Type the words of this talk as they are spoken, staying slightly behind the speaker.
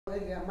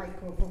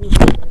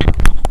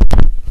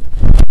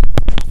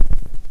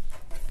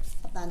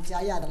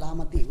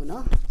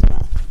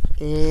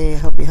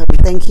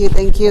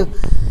Thank you.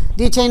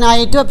 Di China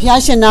itu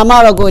piashin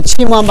nama rogo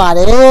cima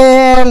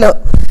bare lo.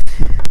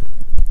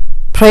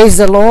 Praise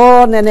the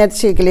Lord. Nenek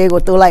cikgu go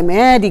tu like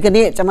me. Di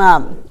kini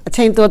cuma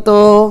chain tu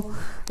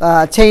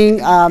chain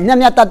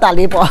nyam tata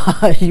lipo.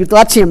 Itu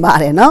cima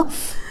bare no.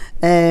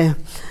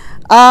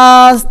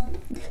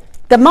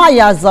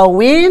 Damaya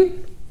zawin.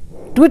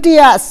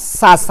 Dutia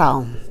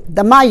sasau.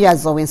 Damaya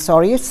zawin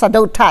sorry.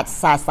 Sadotat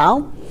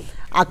sasau.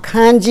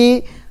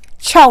 Akanji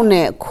chau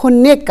ne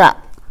kunika.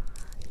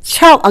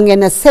 Chau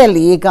angena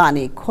seli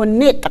gani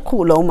konet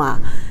takuloma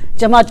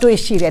jama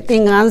tuishi de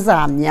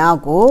tinganza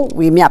myago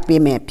we mya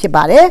pime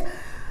phibare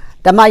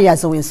damaya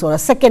zawin so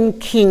second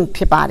king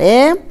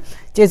phibare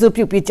jesu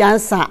pyu pi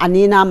chansa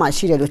anina ma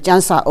shi de lo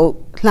chansa o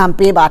hlan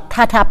pe ba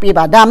tha pe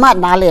ba dama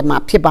na le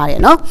ma phibare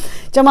no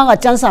jama ga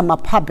chansa ma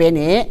phat be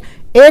ne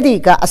edi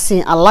ga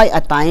asin alike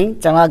atain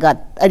jama ga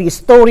edi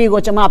story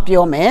ko jama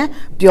pyo me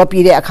pyo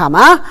pi de akha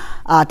ma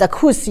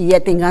takhu si ye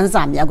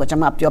tinganza mya ko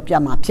jama pyo pya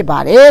ma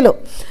phibare lo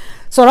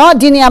So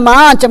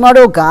diniyama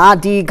chamaro ga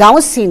di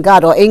gaon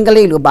singaro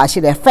English lu ba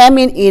shi de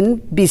famine in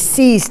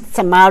besieged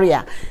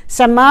Samaria.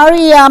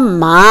 Samaria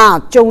ma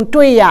chong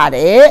twi ya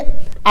de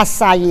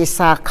asa yi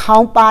sa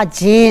khaung pa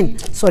jin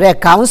so de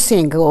gaon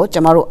sing ko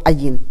chamaro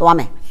ayin twa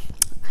me.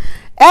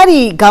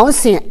 Edi gaon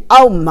sing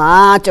aw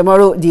ma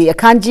chamaro di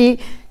akhanji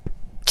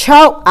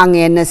 6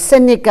 angel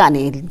 20 က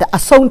နေအ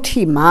ဆုံး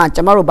ထိမှာ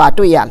ကျွန်တော်တို့ဗာ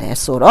တွေ့ရလဲ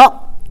ဆိုတော့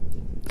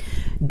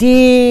ဒီ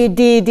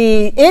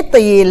အေတ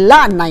ရီလ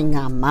နိုင်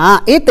ငံ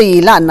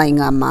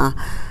မှာ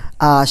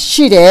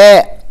ရှိတဲ့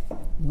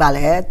ဗာ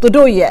လဲသူ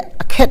တို့ရဲ့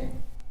အခက်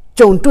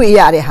ကြုံတွေ့ရ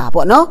တဲ့ဟာ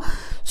ပေါ့နော်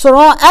ဆို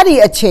တော့အဲ့ဒီ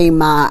အချိန်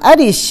မှာအဲ့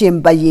ဒီရှင်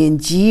ဘရင်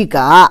ကြီးက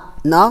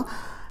နော်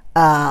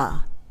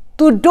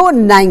သူတို့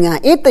နိုင်ငံ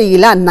အေတရီ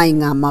လနိုင်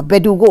ငံမှာဘ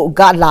ယ်သူကို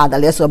ကလာတ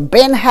ယ်လဲဆိုဘ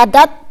င်ဟာဒ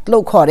တ်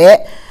လို့ခေါ်တဲ့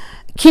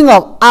King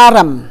of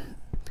Aram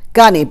က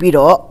နေပြီး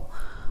တော့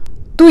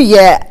သူ့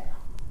ရဲ့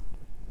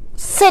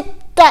စစ်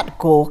တပ်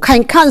ကိုခို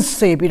င်ခန့်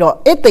စေပြီးတော့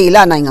အေတေလ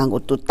နိုင်ငံ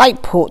ကိုသူတိုက်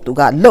ဖို့သူ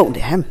ကလုံတ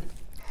ယ်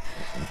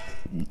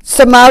စ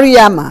မာရိ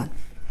ယာမှာ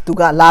သူ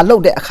ကလာလုံ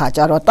တဲ့အခါကျ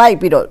တော့တိုက်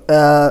ပြီးတော့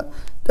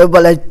ဘ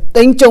ယ်လဲတ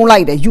င်းကျုံလို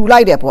က်တယ်ယူလို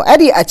က်တယ်ပေါ့အဲ့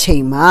ဒီအချိ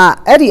န်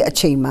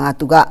မှာ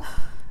သူက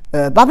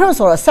ဘာဖြစ်လို့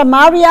ဆိုတော့စ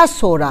မာရိယာ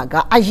ဆိုတာက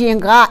အရင်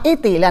ကအေ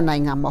တေလနို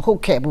င်ငံမဟု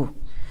တ်ခဲ့ဘူး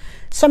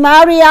စမာ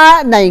ရိယာ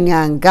နိုင်ငံ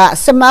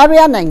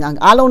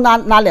အားလုံး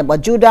နားလည်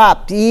ပေါ့ဂျူဒာ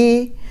ပြည်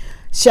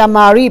ရှ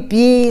မာရိပြ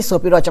ည်ဆို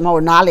ပြီးတော့ကျွန်တော်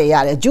တို့နားလည်ရ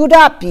တယ်ဂျူ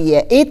ဒာပြည်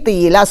ရဲ့အေတီ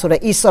လာဆို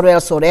တဲ့ Israel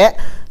ဆိုတဲ့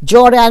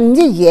ဂျော်ဒန်မြ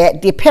စ်ရဲ့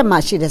ဒီဖက်မှာ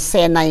ရှိတဲ့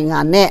10နိုင်ငံ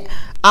နဲ့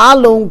အား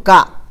လုံးက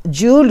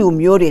ဂျူးလူ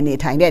မျိုးတွေနေ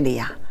ထိုင်တဲ့နေ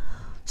ရာ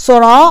ဆို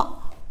တော့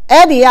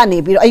အဲ့ဒီကနေ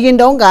ပြီးတော့အရင်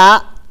တုန်းက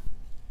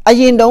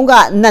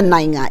နှစ်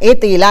နိုင်ငံအေ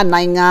တီလာ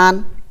နိုင်ငံ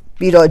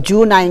ပြီးတော့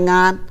ဂျူးနိုင်ငံ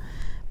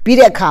ပြီး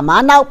တဲ့အခါမှာ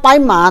နောက်ပို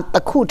င်းမှာတ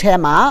စ်ခုထဲ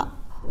မှာ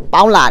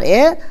ပေါင်းလာတ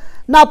ယ်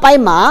နောက်ပို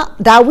င်းမှာ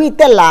ဒါဝိ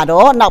တက်လာ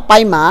တော့နောက်ပို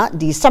င်းမှာ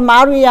ဒီစမာ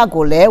ရိယာ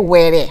ကိုလည်းဝ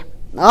ယ်တယ်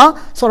နော်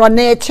ဆိုတော့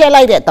နေချဲ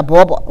လိုက်တဲ့သ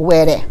ဘောပေါ့ဝ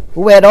ယ်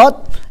တော့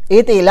အေ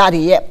တေလာ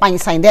တွေရဲ့ပိုင်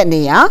ဆိုင်တဲ့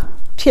နေရာ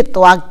ဖြစ်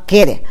သွား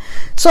ခဲ့တယ်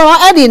ဆိုတော့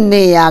အဲ့ဒီ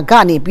နေရာက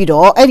နေပြီး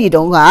တော့အဲ့ဒီ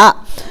တုန်းက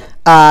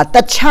တ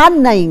ခြား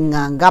နိုင်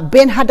ငံကဘ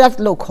င်ဟာဒတ်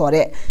လို့ခေါ်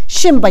တဲ့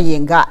ရှင်ဘရ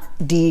င်က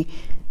ဒီ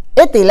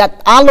အေတေလာ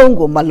အားလုံး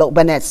ကိုမလုပ်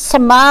ဘဲနဲ့စ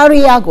မာရိ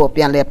ယာကို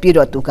ပြန်လဲပြီး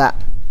တော့သူက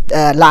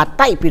လာ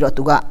တိုက်ပြီးတော့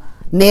သူက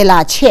နေလာ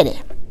ချဲ့တယ်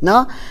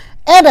နော်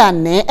အဲ့ဒါ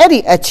နဲ့အဲ့ဒီ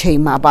အချိန်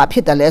မှာဘာဖြ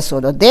စ်တယ်လဲဆို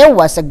တော့ there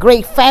was a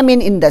great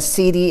famine in the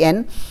city and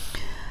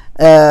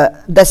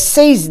the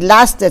siege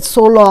lasted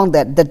so long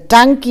that the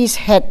donkeys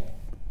had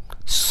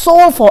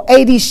sold for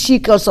 80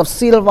 shekels of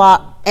silver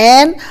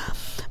and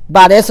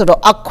but also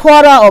a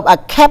quarter of a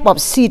cap of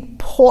seed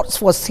pots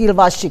for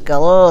silver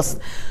shekels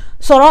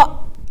ဆိုတော့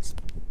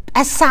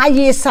အစာ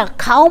ရေစာ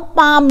ခေါင်း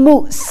ပါမှု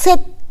စ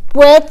စ်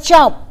ပွဲ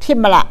ကြောင့်ဖြစ်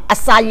မလားအ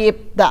စာရေ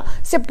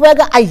စစ်ပွဲ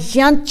ကအရ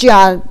န်ကြာ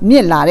မြ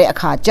င့်လာတဲ့အ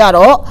ခါကျ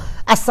တော့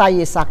အစာ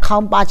ရေစာခေါ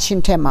င်းပါချ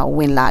င်းထဲမှာဝ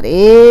င်လာတ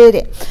ယ်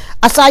တဲ့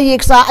အစာရေ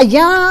စာအရ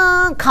န်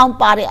ခေါင်း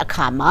ပါတဲ့အ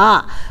ခါမှာ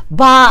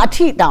ဘာအ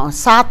ထိတောင်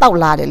စားတောက်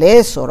လာတယ်လဲ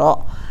ဆိုတော့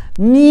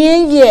မြ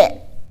င်းရဲ့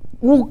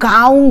ဦး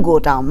ခေါင်းကို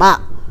တောင်မှ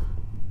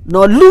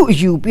နော်လူ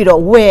ယူပြီး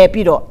တော့ဝယ်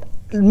ပြီးတော့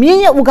မြင်း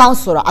ရဲ့ဦးခေါင်း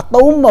ဆိုတော့အ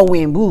သုံးမဝ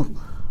င်ဘူး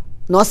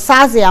နော်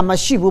စားစရာမ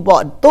ရှိဘူး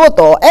ပေါ့တိုး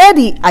တော့အဲ့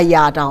ဒီအ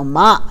ရာတောင်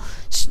မှ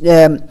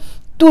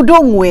သူ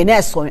တို့ငွေ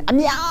နဲ့ဆိုရင်အ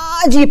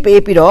များကြီး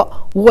ပေးပြီးတော့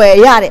ဝယ်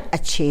ရတဲ့အ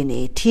ခြေအနေ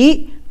ထိ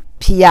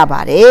ဖြစ်ရပါ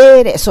တယ်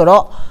တဲ့ဆို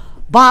တော့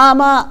ဘာ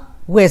မှ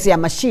ဝယ်စရာ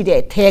မရှိ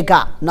တဲ့ထဲက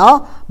နော်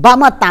ဘာ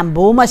မှတန်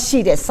ဖိုးမရှိ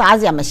တဲ့စား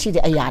စရာမရှိ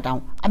တဲ့အရာတောင်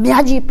အ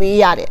များကြီးပေး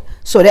ရတဲ့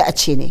ဆိုတဲ့အ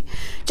ခြေအနေ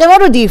ကျွန်တော်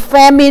တို့ဒီ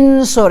famine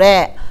ဆို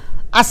တဲ့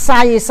အစာ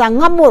ရေစာ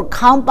ငတ်မွတ်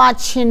ခေါင်းပါ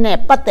ခြင်းနဲ့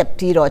ပတ်သက်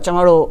ပြီးတော့ကျွန်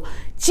တော်တို့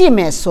ကြည့်မ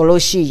ယ်ဆို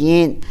လို့ရှိရ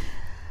င်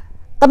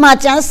တမန်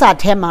ကျမ်းစာ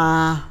ထဲမှာ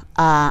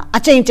အ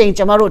ချိန်ချင်း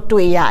ကျွန်တော်တို့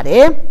တွေ့ရတ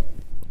ယ်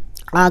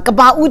က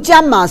ဘာဦးကျ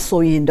မ်းမှာ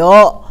ဆိုရင်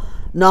တော့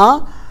နော်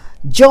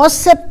ဂျော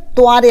ဆက်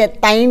သွားတဲ့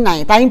တိုင်း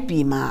ပြ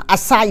ည်မှာအ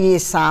စာရေ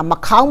စာမ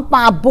ခေါင်း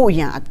ပါဖို့ရ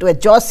န်အတွက်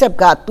ဂျောဆက်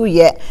ကသူ့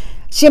ရဲ့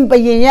ရှင်ဘ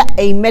ရင်ရဲ့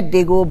အိမ်မက်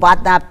တွေကိုဘာ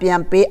သာပြ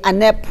န်ပေးအ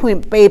နဲ့ဖွင့်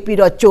ပေးပြီး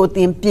တော့ကြိုတ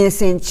င်ပြင်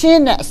ဆင်ခြ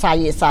င်းနဲ့အစာ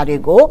ရည်စာတွေ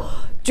ကို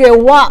ကျွယ်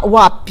ဝ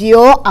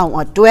ပြောအောင်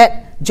အတွက်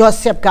ဂျော့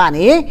ဆက်က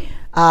နေ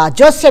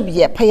ဂျော့ဆက်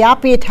ရဲ့ဖျား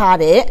ပေးထား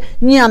တဲ့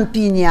ဉာဏ်ပ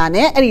ညာ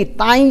နဲ့အဲ့ဒီ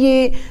တိုင်း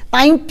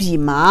ပြည်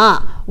မှာ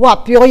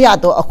ပြောရ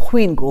တော့အခွ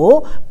င့်ကို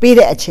ပေး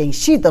တဲ့အချိန်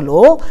ရှိသ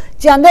လို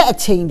ကြံတဲ့အ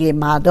ချိန်တွေ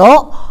မှာတော့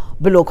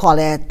ဘယ်လိုခေါ်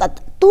လဲ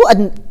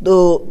သူ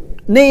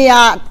နေရ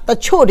တ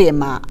ချို့တွေ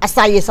မှာအ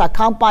စာရည်စာ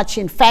ခေါင်းပါချ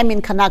င်း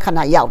famine ခဏ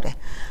ရောက်တယ်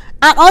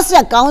အော်စရ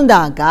ကောင်း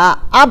တာက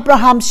အာဗြ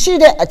ဟံရှိ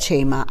တဲ့အချိ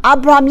န်မှာအာ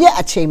ဗြဟံရဲ့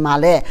အချိန်မှာ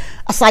လဲ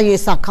အစာရည်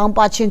စာခေါင်း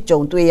ပါချင်း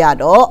ကြုံတွေ့ရ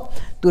တော့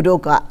သူ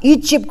တို့ကအီ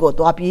ဂျစ်ကို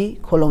တွားပြီး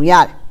ခိုလုံရ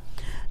တယ်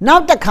နော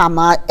က်တစ်ခါ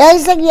မှာအိ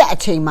ဇက်ရဲ့အ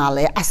ချိန်မှာ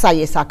လဲအစာရ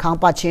ည်စာခေါင်း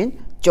ပါချင်း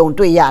ကြုံ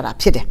တွေ့ရတာ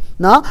ဖြစ်တယ်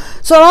နော်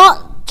ဆိုတော့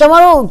ကျွန်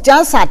တော်တို့ကျ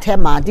မ်းစာထဲ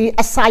မှာဒီ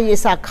အစာရည်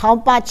စာခေါ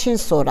င်းပါချင်း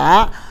ဆိုတာ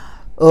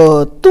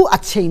သူ့အ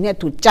ချိန်နဲ့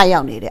သူကြာ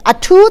ရောက်နေတယ်အ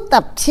ထူးသ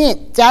ဖြင့်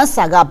ကျမ်း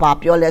စာကဘာ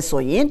ပြောလဲ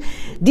ဆိုရင်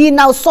ဒီ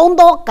နောက်ဆုံး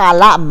သောကာ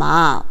လမှာ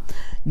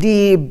ဒီ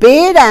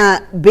ဘေးဒ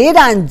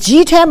ဏ်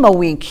ကြီးထဲမ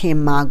ဝင်ခင်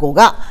မှာကို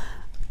က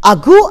အ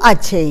ခုအ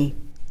ချိန်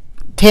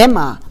ထဲ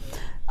မှာ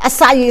အ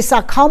စာရည်စာ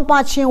ခေါင်းပါ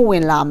ချင်းဝ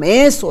င်လာမ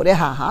ယ်ဆိုတဲ့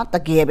ဟာတ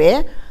ကယ်ပဲ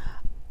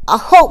အ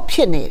ဟုတ်ဖြ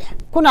စ်နေတယ်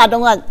ခုန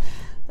တော့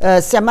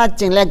ဆမ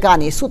ကျင်လက်က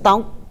နေဆုတော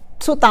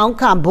င်း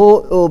ခံဖို့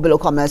ဘယ်လို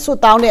ခေါ်မလဲဆု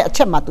တောင်းတဲ့အချ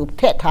က်မှာသူ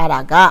ထည့်ထားတာ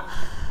က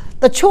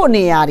တချို့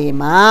နေရာတွေ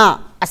မှာ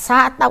အ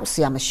စားအသောက်ဆ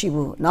ရာမရှိ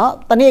ဘူးเนาะ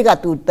တနေ့က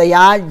သူတ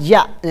ရားရ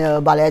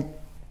ဗာလဲ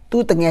သူ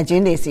တငယ်ချ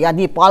င်းတွေစီက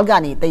နေပေါက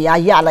နေတရား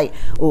ရလိုက်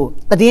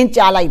တည်င်း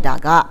ကြားလိုက်တာ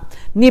က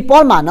နေပေါ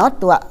မှာเนาะ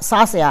သူက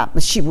စားဆရာမ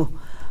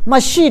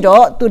ရှိ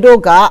တော့သူတို့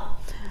က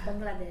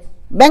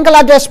ဘင်္ဂ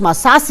လားဒေ့ရှ်မှာ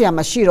စားဆရာ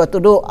မရှိတော့သူ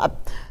တို့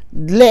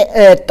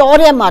တော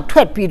ထဲမှာထွ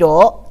က်ပြီး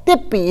တော့တ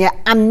စ်ပင်ရဲ့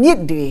အမြစ်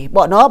တွေ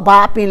ပေါ့နော်ဘာ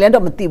ပင်လဲ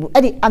တော့မသိဘူး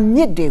အဲ့ဒီအမြ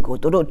စ်တွေကို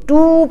သူတို့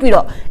တူးပြီး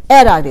တော့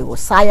အဲ့ဒါတွေကို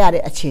စားရ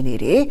တဲ့အခြေအနေ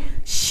တွေ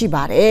ရှိ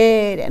ပါတ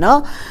ယ်တဲ့နော်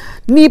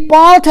နီ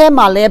ပေါထဲ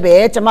မှာလည်းပဲ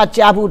ကျွန်မ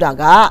ကြားဘူးတာ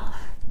က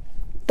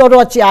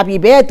တော်ကြာပြီ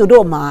ပဲသူ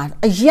တို့မှာ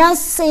အရန်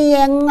စင်ရ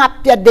ငတ်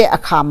ပြတ်တဲ့အ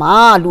ခါမှာ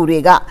လူတွေ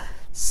က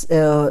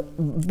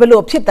ဘယ်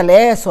လိုဖြစ်တယ်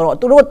လဲဆိုတော့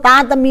သူတို့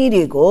သားသမီး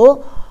တွေကို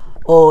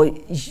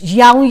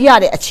ရောင်းရ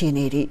တဲ့အခြေအ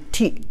နေတွေ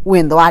ထိဝ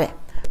င်သွားတယ်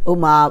ဥ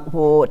မာ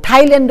ထို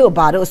င်းလန်တို့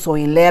ဘာတို့ဆို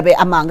ရင်လည်းပဲ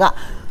အမှန်က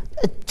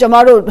ကျမ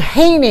တို့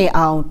ဟိနေ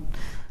အောင်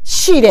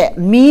ရှိတဲ့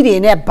မီးတွေ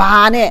နဲ့ဘာ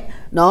နဲ့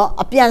နော်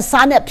အပြန်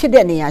စားနဲ့ဖြစ်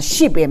တဲ့နေရာ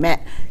ရှိပေမဲ့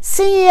ဆ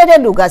င်းရဲတဲ့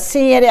လူကဆ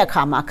င်းရဲတဲ့အ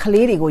ခါမှာက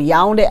လေးတွေကို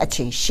ရောင်းတဲ့အ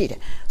ချိန်ရှိတယ်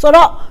ဆို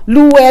တော့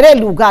လူဝယ်တဲ့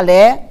လူကလ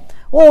ည်း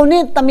န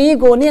င့်သမီး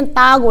ကိုနင့်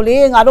သားကိုလေ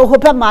ငါတို့ဟို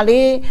ဘက်မှာ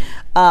လေ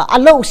အ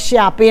လုတ်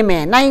ရှာပေးမ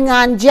ယ်နိုင်ငံ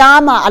ကြား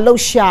မှာအလု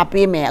တ်ရှာ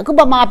ပေးမယ်အခု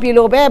ဗမာပြည်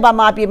လိုပဲဗ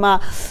မာပြည်မှာ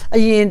အ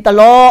ရင်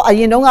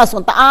တုန်းက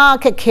ဆိုတအား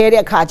ခက်ခဲ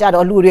တဲ့အခါကျ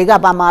တော့လူတွေက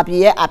ဗမာပြ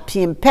ည်ရဲ့အပြ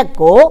င်ဖက်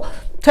ကို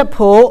ထွက်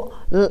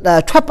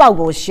ပေါက်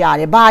ကိုရှာ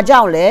တယ်ဘာ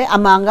ကြောင့်လဲအ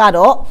မှန်က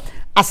တော့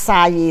အ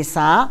စာရည်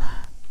စာ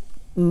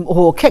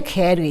ခက်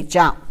ခဲတွေ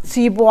ကြောင့်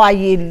စီးပွား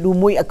ရေးလူ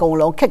မှုအကုန်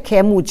လုံးခက်ခဲ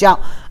မှုကြောင့်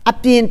အ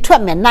ပြင်ထွ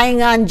က်မယ်နိုင်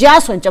ငံကြား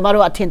ဆိုရင်ကျမ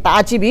တို့အထင်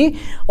သားကြည့်ပြီး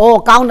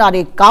ကောင်းတာ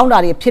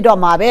တွေဖြစ်တော့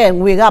မှာပဲ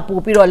ငွေက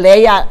ပို့ပြီးတော့လဲ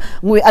ရ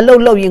ငွေအလု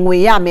တ်ရင်ငွေ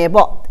ရမယ်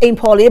ပေါ့အိမ်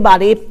ဖော်လေးပါ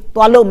လေး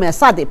သွားလုပ်မယ်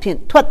စသည်ဖြင့်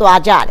ထွက်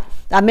သွားကြတယ်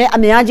ဒါပေမဲ့အ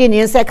များကြီးန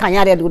င်းဆက်ခံရ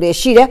တဲ့လူတွေ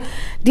ရှိတယ်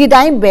ဒီ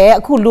တိုင်းပဲ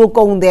အခုလူ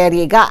ကုန်တယ်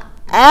တွေက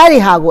အဲ့ဒီ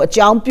ဟာကိုအ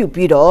ကြောင်းပြု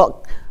ပြီးတော့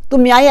သူ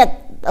များရဲ့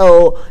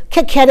ခ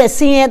က်ခဲတဲ့စ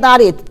င်းရဲသား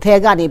တွေထဲ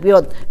ကနေပြီး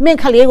တော့မင်း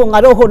ကလေးကိုငါ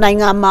တို့ဟိုနိုင်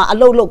ငံမှာအ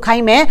လုပ်လုပ်ခို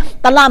င်းမယ်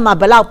တလမှာ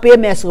ဘယ်လောက်ပေး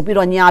မယ်ဆိုပြီး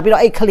တော့ညာပြီး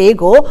တော့အဲ့ကလေး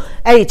ကို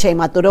အဲ့ဒီချိန်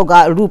မှာသူတို့က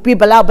ရူပီ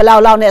ဘယ်လော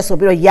က်နဲ့ဆို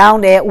ပြီးတော့ရောင်း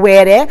တယ်ဝ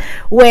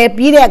ယ်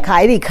ပြီးတဲ့အခါ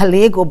အဲ့ဒီက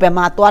လေးကိုဘယ်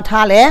မှာသွား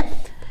ထားလဲ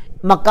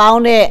မကော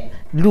င်းတဲ့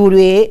လူ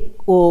တွေ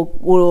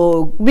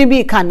မိ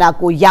ခန္ဓာ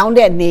ကိုရောင်း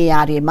တဲ့နေရာ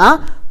တွေမှာ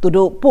သူ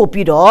တို့ပို့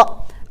ပြီးတော့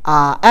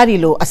အဲ့ဒီ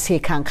လိုအစေ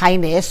ခံခိုင်း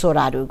တယ်ဆို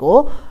တာတွေကို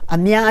အ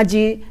များ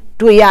ကြီး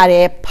တွေ့ရတ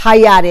ယ်ဖတ်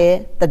ရတယ်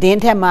တည်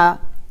င်းထဲမှာ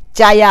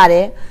ကြားရတ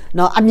ယ်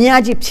နော်အများ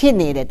ကြီးဖြစ်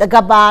နေတယ်တက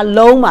ဘာ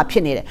လုံးမှာဖြ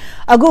စ်နေတယ်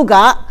အခုက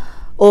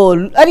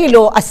အဲ့ဒီ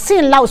လိုအဆ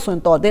င့်လောက်ဆွန်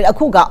တော်တယ်အ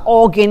ခုက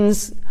organs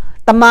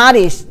တမား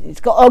တွေ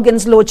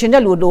organs လိုချင်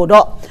တဲ့လူတို့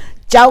တော့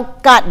ကြောက်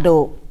ကတ်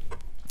တို့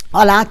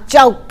ဟုတ်လား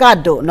ကြောက်ကတ်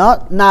တို့နော်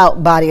နောက်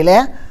ဘာတွေလဲ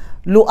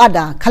လိုအပ်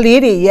တာကလေး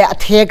တွေရဲ့အ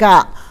ထဲက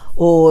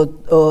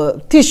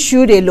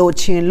tissue တွေလို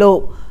ချင်လို့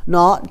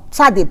နော်စ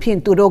သည်ဖြင့်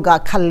သူတို့က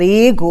က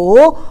လေးကို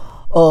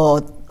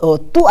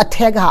သူ့အထ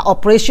က်က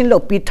operation လု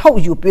ပ်ပြီးထုတ်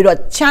ယူပြီးတော့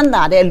ချမ်း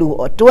သာတဲ့လူ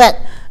အတွက်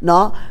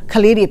နော်က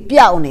လေးတွေ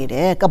ပျောက်နေတ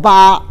ယ်ကဘာ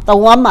တ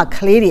ဝမ်းမှာက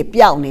လေးတွေ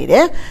ပျောက်နေတ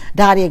ယ်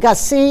ဒါတွေက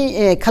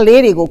က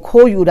လေးတွေကို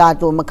ခိုးယူတာ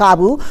တော့မက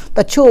ဘူးတ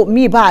ချို့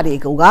မိဘတွေ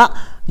က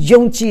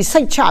ယုံကြည်စိ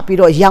တ်ချပြီး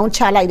တော့ရောင်းချ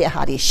လိုက်တဲ့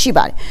ဟာတွေရှိ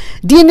ပါတယ်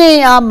ဒီနေ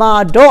ရာမှာ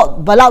တော့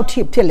ဘယ်လောက်ထိ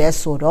ဖြစ်လဲ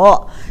ဆိုတော့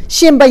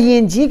ရှင်ဘရ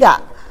င်ကြီးက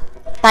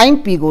တိုင်း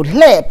ပြည်ကို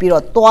လှည့်ပြီး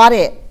တော့သွား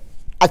တဲ့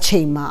အချိ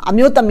န်မှာအ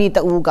မျိုးသမီးတ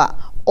ဦးက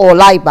အော်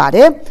လိုက်ပါတ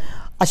ယ်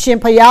အရှင်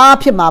ဖျား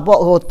ဖြစ်မှာပေါ့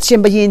ရှ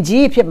င်ဘရင်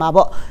ကြီးဖြစ်မှာ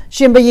ပေါ့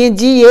ရှင်ဘရင်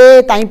ကြီးရေ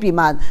တိုင်းပြည်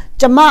မှာ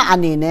ကျမအ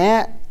နေနဲ့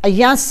အ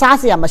ရန်စား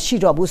စရာမရှိ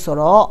တော့ဘူးဆို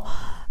တော့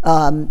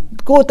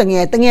ကိုတင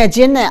ယ်ချ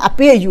င်းနဲ့အ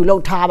ပေးအယူလု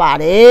ပ်ထားပါ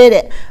တယ်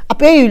တဲ့အ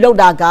ပေးအယူလုပ်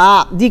တာက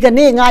ဒီက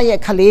နေ့ငါရဲ့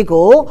ခလေး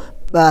ကို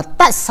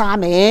ตัดสา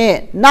ม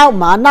เน่า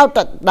มาเน่า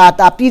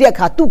ตาปีเด็ก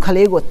ขาตุขเล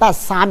กูตัด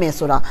สาม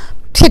สุดา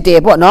ผิดเด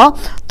บ่เนาะ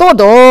โต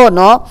โดเ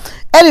นาะ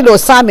ไอ้ดิโล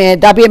สาม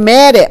ดาเบแม่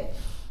เด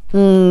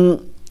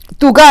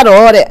ตุกะโร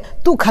เด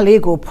ตุขเล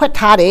กูဖွက်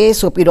ထားတယ်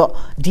ဆိုပြီးတော့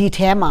ဒီแ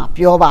ท้မှာ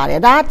ပြောပါတယ်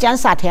ဒါကျန်း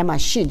စာแท้မှာ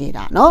ရှိနေ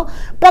တာเนาะ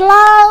ဘ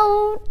လောက်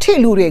ထိ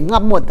လူတွေင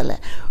တ်မွတ်တယ်လဲ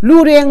လူ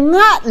တွေင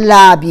တ်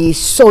လာပြီး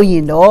ဆိုရ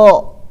င်တော့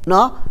เน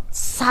าะ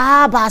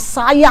စားပါ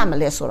စားရမ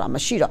လဲဆိုတာမ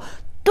ရှိတော့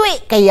တွေ့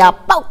ကြရ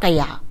ပေါက်ကြ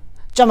ရ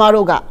ကျမ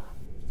တို့က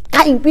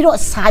ခိုင်ပြီးတော့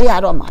စားရ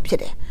တော့မှာဖြစ်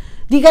တယ်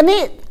ဒီက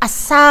နေ့အ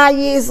စာ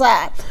ရေး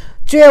စား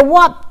ကျွယ်ဝ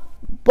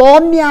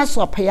ပေါ်များ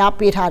စွာဖျား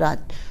ပေးထားတာ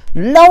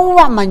လုံးဝ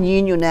မငြ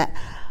င်းညွနဲ့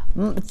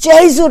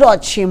ကျေးဇူးတော်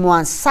ချီးမွ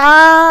မ်း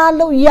စား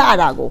လို့ရ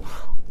တာကို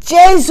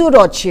ကျေးဇူး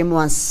တော်ချီးမွ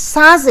မ်း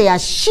စားစရာ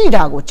ရှိ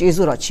တာကိုကျေး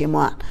ဇူးတော်ချီးမွ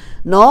မ်း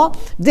နော်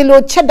ဒီလို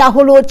ချက်တာ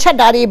ဟိုလိုချက်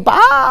တာတွေ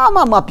ဘာ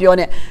မှမပြော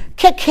နဲ့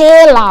ခက်ခဲ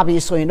လာပြီ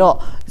ဆိုရင်တော့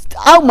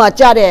အောက်မှာ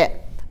ကြတဲ့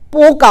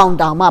ပိုးကောင်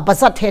တောင်မှပါ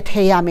ဇက်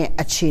ထဲရမယ်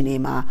အခြေအနေ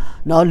မှာ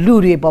နော်လူ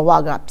တွေဘဝ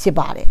ကဖြစ်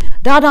ပါတယ်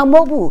ဒါတောင်မ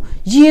ဟုတ်ဘူး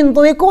ရင်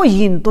သွေး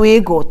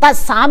ကိုတတ်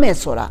စားမယ်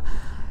ဆိုတာ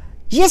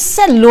ရစ်ဆ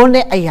က်လွန်း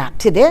တဲ့အရာ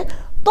ဖြစ်တယ်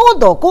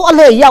တော့ကိုအ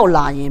လဲရောက်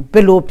လာရင်ဘ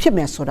ယ်လိုဖြစ်မ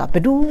ယ်ဆိုတာဘ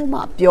ယ်သူမှ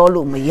ပြော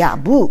လို့မရ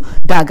ဘူး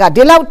ဒါက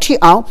ဒီလောက်ထိ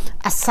အောင်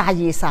အစာ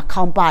ရည်စာ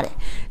ခေါင်းပါတယ်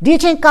ဒီ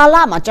ချိန်ကာလ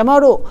မှာကျွန်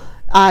တော်တို့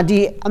ဒီ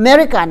အမေ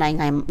ရိကန်နိုင်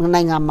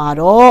ငံမှာ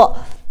တော့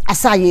အ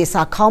စာရည်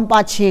စာခေါင်းပါ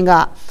ခြင်းက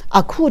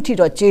အခုထိ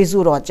တော့ကျေး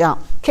ဇူးတော်ကြောင့်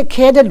ခက်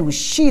ခဲတဲ့လူ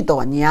ရှိ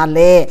တော်ညာ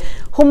လဲ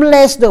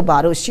homeless တို့ဘာ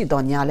လို့ရှိ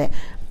တော်ညာလဲ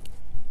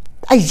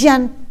အ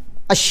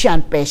ရှံ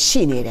ပဲ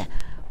ရှိနေတယ်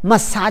မ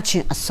စားခြ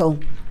င်းအဆုံး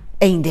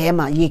အိမ်ထဲ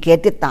မှာရေခဲ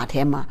တစ်တာ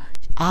ထဲမှာ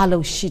အား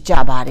လုံးရှိကြ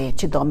ပါတယ်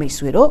ချစ်တော်မိတ်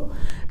ဆွေတို့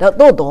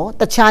တော့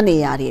တခြားနေ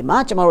ရာတွေမှာ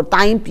ကျွန်တော်တို့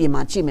တိုင်းပြည်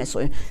မှာကြည့်မယ်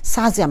ဆိုရင်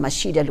စားစရာမ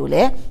ရှိတယ်လို့လ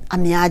ည်းအ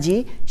များ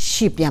ကြီး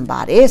ရှိပြန်ပါ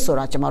တယ်ဆို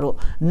တော့ကျွန်တော်တို့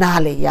နား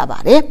လည်ရပါ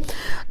တယ်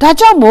ဒါ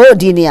ကြောင့်မို့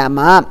ဒီနေရာ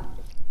မှာ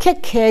ခက်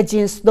ခဲခြ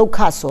င်းဒုက္ခ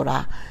ဆိုတာ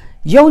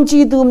ယုံကြ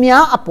ည်သူ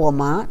များအပေါ်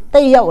မှာတ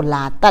က်ရောက်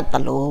လာတတ်တ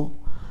ယ်လို့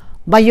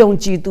မယုံ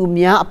ကြည်သူ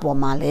များအပေါ်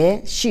မှာလည်း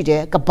ရှိတ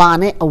ယ်ကဘာ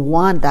နဲ့အဝ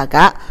မ်းတာက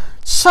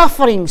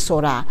suffering ဆို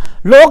တာ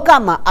လောက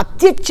မှာအ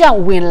ပြစ်ကြောင့်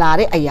ဝင်လာ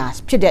တဲ့အရာ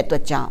ဖြစ်တဲ့အတွ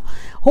က်ကြောင့်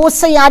ဟို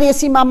ဆရာတွေ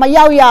စီမှာမ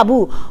ရောက်ရ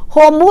ဘူး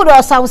ဟိုမှု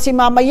တော်ဆောင်စီ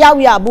မှာမရောက်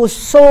ရဘူး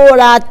ဆို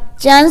တာ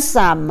ကျမ်း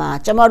စာမှာ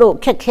ကျွန်တော်တို့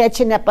ခက်ခဲခြ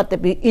င်းနဲ့ပတ်သ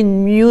က်ပြီး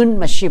immune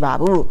မရှိပါ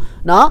ဘူး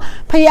เนาะ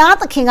ဖယား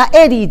သခင်က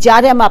အဲ့ဒီ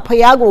ကြားထဲမှာဖ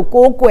ယားကို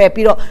ကိုးကွယ်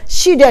ပြီးတော့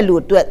ရှိတဲ့လူ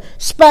အတွက်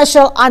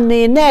special အ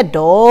နေနဲ့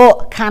တော့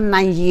ခံ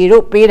နိုင်ရည်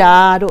တို့ပေးတာ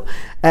တို့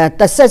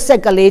တဆက်ဆ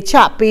က်ကလေးချ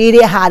ပေး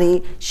တဲ့ဟာတွေ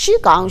ရှိ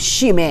ကောင်း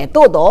ရှိမယ်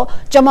တို့တော့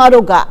ကျွန်တော်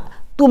တို့က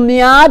သူ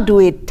များ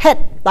တွေထက်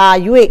သာ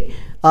၍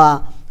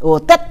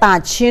တက်တာ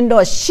ချင်း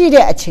တော့ရှိ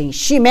တဲ့အချိန်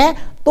ရှိမယ်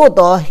တို့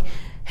တော့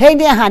ဟိန်း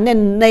တဲ့ဟာနဲ့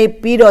နေ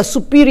ပြီးတော့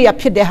superior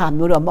ဖြစ်တဲ့ဟာ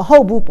မျိုးတော့မဟု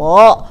တ်ဘူး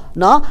ပေါ့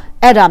နော်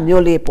အဲ့ဒါ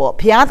မျိုးလေးပေါ့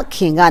ဘုရားသခ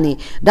င်ကနေ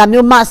ဒါ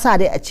မျိုးမဆ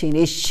တဲ့အချိန်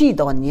လေးရှိ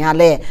တော့ညာ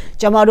လဲ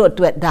ကျွန်တော်တို့အ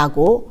တွက်ဒါ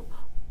ကို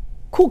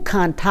ခု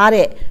ခံထား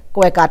တဲ့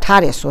ကွယ်ကာ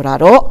ထားတယ်ဆိုတာ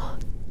တော့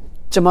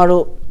ကျွန်တော်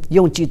တို့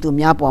ယုံကြည်သူ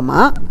များပေါ်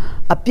မှာ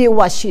အပြည့်အဝ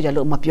ရှိတယ်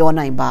လို့မပြော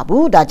နိုင်ပါ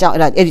ဘူးဒါကြောင့်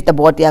အဲ့ဒီသ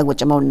ဘောတရားကို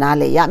ကျွန်တော်နား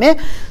လည်ရမယ်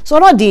ဆို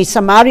တော့ဒီဆ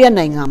မာရိယ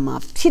နိုင်ငံမှာ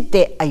ဖြစ်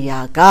တဲ့အရာ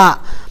က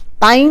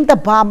တိုင်းတ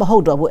ပါမဟု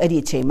တ်တော့ဘူးအဲ့ဒီ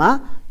အချိန်မှာ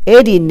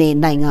အဲ့ဒီ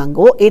နိုင်ငံ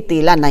ကိုအေတေ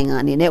လနိုင်ငံ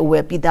အနေနဲ့ဝ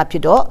ယ်ပြီးသားဖြ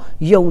စ်တော့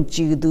ယုံကြ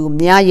ည်သူ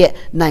များရဲ့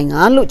နိုင်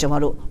ငံလို့ကျွန်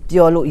တော်တို့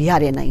ပြောလို့ရ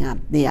တဲ့နိုင်ငံ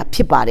နေရာဖြ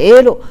စ်ပါတယ်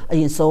လို့အ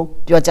ရင်ဆုံး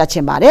ပြောကြားချ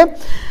င်ပါတယ်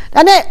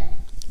ဒါနဲ့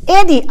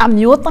အဲ့ဒီအ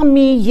မျိုးသ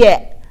မီးရဲ့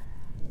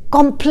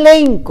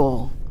complain ကို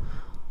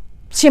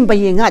ရှင်ဘ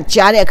ရင်က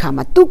ကြားတဲ့အခါ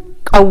မှာသူ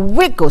အဝ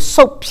တ်ကို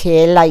ဆုပ်ဖြဲ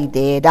လိုက်တ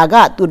ယ်ဒါက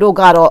သူတို့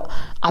ကတော့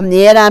အ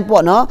မြဲတမ်း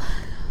ပေါ့နော်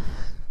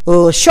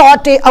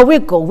short အဝ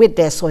တ်ကိုဝတ်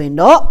တယ်ဆိုရင်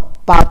တော့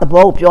ပါတ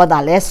ဘောပြောတာ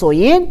လဲဆို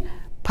ရင်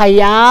ဖ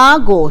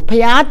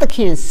ယားသခ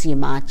င်စီ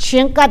မှာချ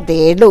င်းကတ်တ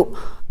ယ်လို့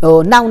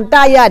နောင်တ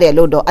ရတယ်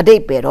လို့တော့အတိ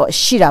တ်ပဲတော့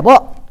ရှိတာ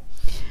ပေါ့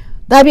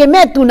ဒါပေ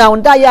မဲ့သူနောင်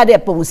တရ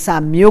တဲ့ပုံစံ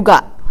မျိုးက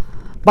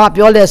ဘာ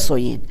ပြောလဲဆို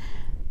ရင်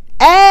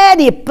အဲ့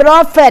ဒီ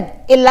prophet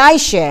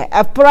Elisha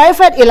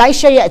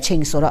ရဲ့အချိ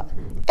န်ဆိုတော့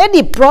အဲ့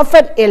ဒီ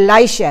prophet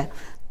Elisha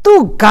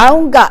သူ့ခေါ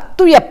င်းက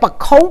သူ့ရဲ့ပ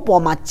ခုံး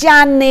ပေါ်မှာကြာ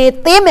နေ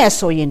သေးမယ်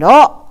ဆိုရင်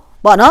တော့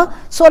ပေါ့နော်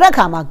ဆိုတဲ့အ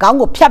ခါမှာခေါင်း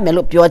ကိုဖြတ်မယ်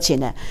လို့ပြောချင်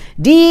တယ်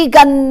ဒီက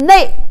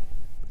နေ့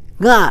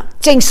ငါ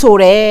ကျိန်ဆို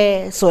တယ်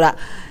ဆိုတာ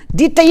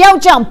ဒီတယောက်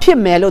ကြောင့်ဖြစ်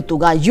မယ်လို့သူ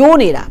ကယိုး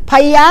နေတာဖ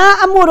ယား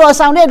အမှုတော်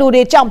ဆောင်တဲ့လူ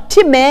တွေကြောင့်ဖြ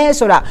စ်မယ်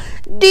ဆိုတာ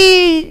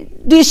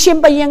ဒီရှင်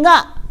ဘရင်က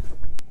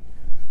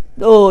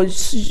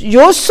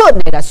ရိုးစွတ်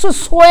နေတာဆွ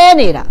ဆွဲ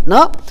နေတာเน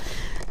าะ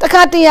တ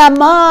ခါတရံ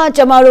မှာကျ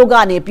မတို့က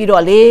နေပြီး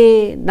တော့လေ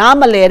နား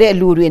မလဲတဲ့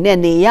လူတွေနဲ့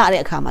နေရ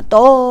တဲ့အခါမှာ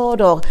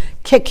တော့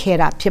ခက်ခဲ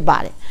တာဖြစ်ပါ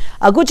တယ်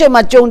အခုချိန်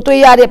မှာကြုံတွေ့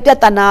ရတဲ့ပြ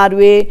ဿနာ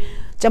တွေ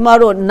ကျမ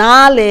တို့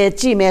နားလေ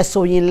ကြည့်မယ်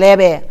ဆိုရင်လည်း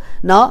ပဲ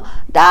เนาะ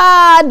ဒါ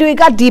တွေ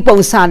ကဒီပုံ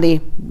စံ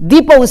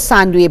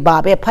တွေပါ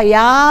ပဲဖ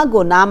ယား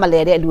ကိုနားမ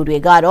လဲတဲ့လူတွေ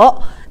ကတော့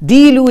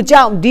ဒီလူ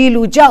ကြောင့်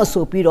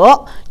ဆိုပြီးတော့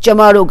ကျ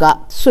မတို့က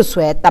ဆွ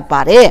ဆွဲတတ်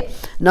ပါတယ်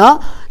เนาะ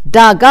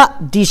ဒါက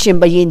ဒီရှင်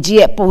ဘရင်ကြီး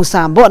ရဲ့ပုံ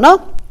စံပေါ့နော်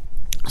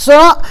ဆို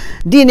တော့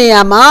ဒီနေ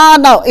ရာမှာ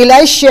တော့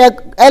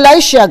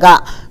Elisha က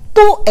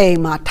သူ့အိမ်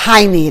မှာထို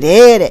င်နေတ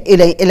ယ်တဲ့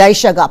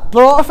Elisha က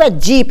prophet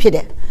ကြီးဖြစ်တ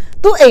ယ်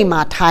သူ့အိမ်မှာ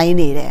ထိုင်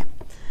နေတယ်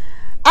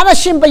အဲ့ဒါ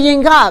ရှင်ဘရင်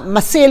ကမ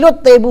စေလွတ်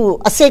သေးဘူး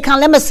အစေခံ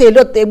လည်းမစေ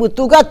လွတ်သေးဘူး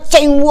သူက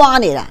ချိန်ဝါ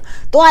နေတာ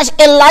သူက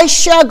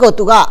Elisha ကို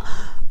သူက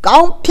ကော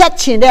င်းဖြတ်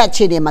ချင်တဲ့အ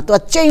ခြေအနေမှာသူက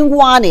ချိန်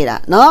ဝါနေတာ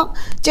နော်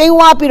ချိန်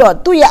ဝါပြီးတော့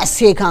သူ့ရဲ့အ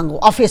စေခံကို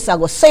officer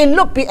ကိုစေ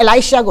လွတ်ပြီး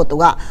Elisha ကိုသူ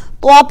က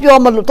သွား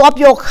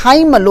ပြောခို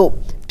င်းမလို့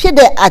ဖြစ်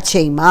တဲ့အ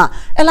ချိန်မှာ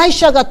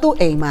Elisha ကသူ့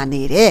အိမ်မှာ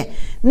နေတဲ့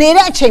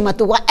အချိန်မှာ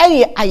သူကအဲ့ဒီ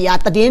အရာ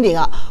တည်င်းတွေ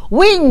က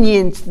ဝိညာ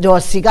ဉ်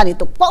တော်စီကနေ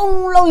သူပုံ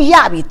လုံးရ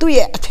ပြီသူ့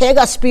ရဲ့အထဲက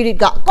spirit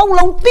ကအကုန်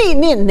လုံးသိ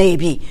နေ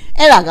ပြီ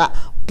အဲ့ဒါက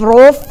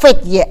prophet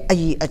ရဲ့အ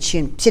ရေးအချ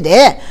င်းဖြစ်တ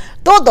ယ်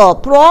တော့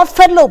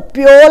prophet လို့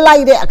ပြောလို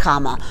က်တဲ့အခါ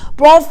မှာ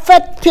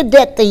prophet ဖြစ်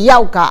တဲ့တယော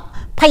က်က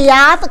ဖ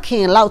ယားသခ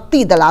င်လောက်သိ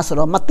သလားဆို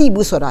တော့မသိ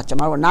ဘူးဆိုတာကျွန်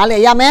တော်တို့နားလ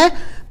ည်ရမယ်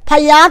ဖ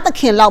ယားသ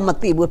ခင်လောက်မ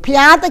သိဘူးဖ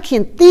ယားသခ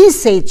င်သိ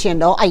စေခြင်း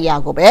တော့အရာ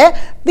ကိုပဲ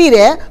သိတ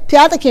ယ်ဖ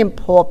ယားသခင်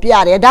ဖော်ပြ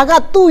တယ်ဒါက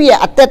သူ့ရဲ့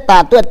အသက်တာ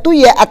အတွက်သူ့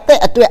ရဲ့အသက်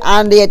အတွက်အ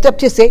န္တရာယ်အတွက်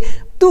ဖြစ်စေ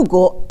သူ့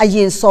ကိုအရ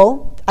င်ဆုံး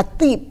အ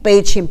တိ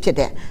ပေးခြင်းဖြစ်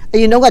တယ်အ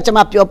ရင်တော့ကကျွန်မ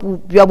ပြော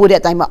ဖို့တဲ့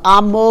အတိုင်းမှာ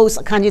Amos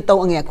အခန်းကြီး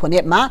3အငယ်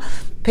9မှာ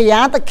ဖ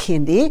ယားသခ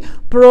င်ဒီ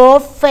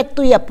prophet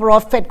သူ့ရဲ့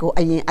prophet ကို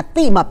အရင်အ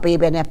တိမပေး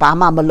ဘဲနဲ့ဘာ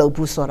မှမလုပ်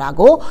ဘူးဆိုတာ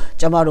ကို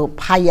ကျွန်တော်တို့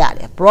ဖတ်ရတ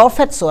ယ်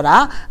prophet ဆိုတာ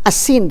အ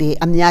ဆင့်တွေ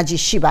အများ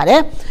ကြီးရှိပါတ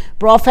ယ်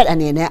prophet အ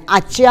နေနဲ့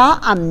အကြား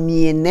အမြ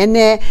င်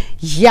နဲ့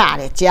ရ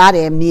တယ်ကြားတ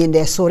ယ်မြင်တ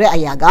ယ်ဆိုတဲ့အ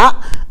ရာက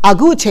အ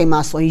ခုအချိန်မှာ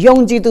ဆိုရင်ယုံ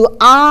ကြည်သူ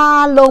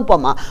အားလုံး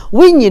ပေါ်မှာ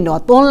ဝိညာဉ်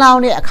တော်သွန်းလော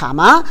င်းတဲ့အခါ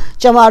မှာ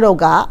ကျွန်တော်တို့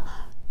က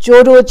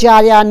ကျိုးတို့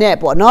ကြားရနဲ့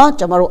ပေါ့နော်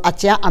ကျွန်တော်တို့အ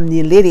ကြမ်းအမြ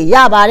င်လေးတွေရ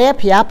ပါတယ်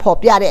ဖျားဖော်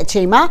ပြတဲ့အ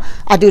ချိန်မှာ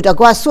အတူတ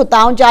ကွဆွတ်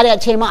တောင်းကြတဲ့အ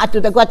ချိန်မှာအတူ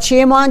တကွ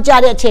ချေးမွမ်းကြ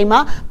တဲ့အချိန်မှာ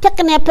ဖက်က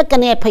နေ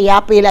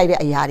ဖျားပေးလိုက်တဲ့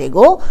အရာတွေ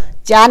ကို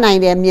ကြားနိုင်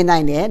တယ်မြင်နို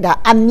င်တယ်ဒါ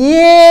အ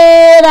မြဲ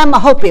တမ်းမ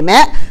ဟုတ်ပေ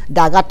မဲ့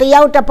ဒါကတ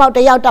ယောက်တစ်ပေါ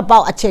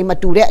က်အချိန်မ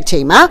တူတဲ့အချိ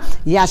န်မှာ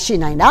ရရှိ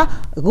နိုင်တာ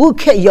အခု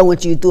ခေတ်ယုံ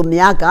ကြည်သူ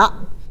များက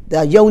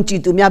ယုံကြ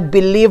ည်သူများ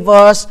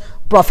believers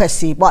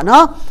prophecy ပေါ့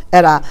နော်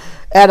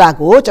အဲ့ဒါ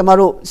ကိုကျွန်တော်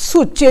တို့စု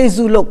ကျေး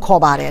ဇူးလို့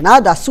ခေါ်ပါတယ်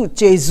နော်ဒါစု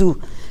ကျေးဇူး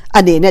အ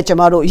နေနဲ့ကျွန်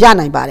တော်တို့ရ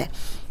နိုင်ပါတယ်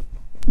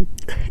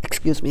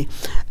excuse me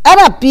အဲ့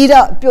ဒါပြီး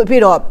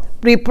တော့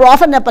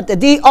pre-prophet နဲ့ပတ်သက်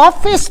ဒီ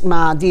office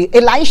မှာဒီ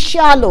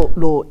Elisha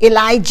လို့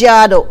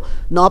Elijah တို့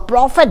နော်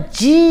prophet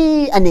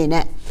ကြီးအနေ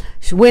နဲ့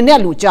ဝင်တဲ့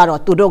လူကြတော့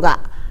သူတို့က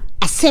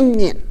အစင်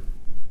မြင့်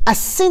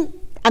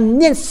အ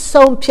မြင့်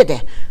ဆုံးဖြစ်တ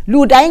ယ်လူ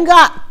တိုင်းက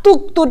သူ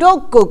တို့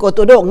ကို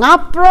တို့ငါ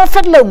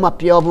prophet လို့မ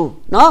ပြောဘူး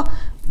နော်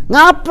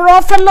ငါ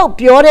prophet လို့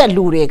ပြောတဲ့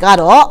လူတွေက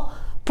တော့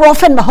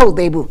prophet မဟုတ်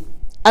သေးဘူး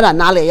အဲ့ဒါ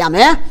နားလည်ရမ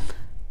ယ်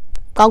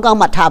ကောင်း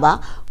မှတ်ထားပါ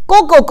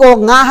ကို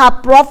ငါဟာ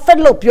prophet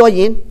လို့ပြောရ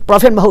င်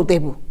prophet မဟုတ်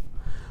သေးဘူး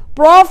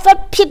prophet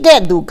ဖြစ်တဲ့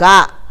သူက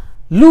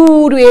လူ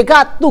တွေက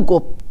သူ့ကို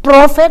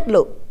prophet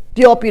လို့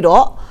ပြောပြီး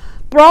တော့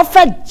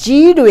prophet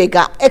ကြီးတွေက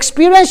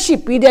experience ရှိ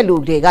ပြီးတဲ့လူ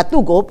တွေက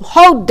သူ့ကို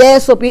ဟုတ်တယ်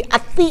ဆိုပြီးအ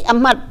သိအ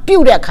မှတ်ပြု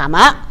တဲ့အခါ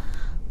မှာ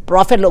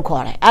prophet လို့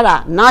ခေါ်တယ်အဲ့ဒါ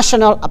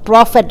national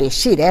prophet တွေ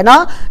ရှိတယ်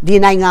နော်ဒီ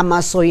နိုင်ငံမှာ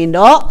ဆိုရင်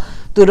တော့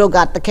သူတို့က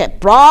တကယ်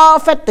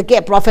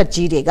prophet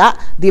ကြီးတွေက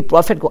ဒီ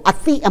prophet ကိုအ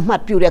သိအမှ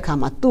တ်ပြုတဲ့အခါ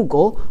မှာသူ့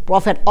ကို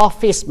prophet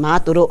office မှာ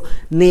သူတို့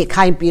နေ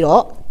ခိုင်းပြီး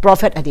တော့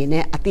prophet အနေ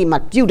နဲ့အသိအမှ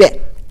တ်ပြုတဲ့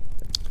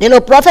ဒီ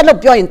လို prophet လို့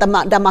ပြောရင်ဓမ္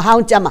မဟော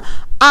င်းကျမ်းမှာ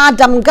အာ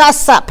ဒမ်က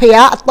စ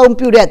ဖျားအသုံး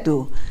ပြုတဲ့သူ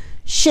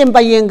ရှင်ဘ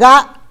ရင်က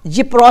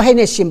ယေဘရဟိ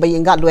နဲ့ရှင်ဘရ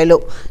င်ကလွယ်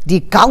လို့ဒီ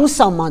ခေါင်း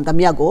ဆောင်မှန်သ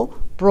မျှကို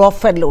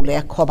prophet လို့လ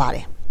ည်းခေါ်ပါတ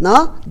ယ်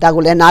နော်ဒါ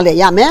ကိုလည်းနားလည်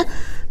ရမယ်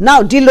နော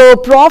က်ဒီလို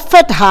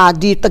prophet ဟာ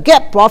ဒီတက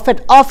ယ် prophet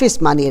office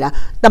မှာနေတာ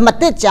တမ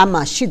တက်ကြ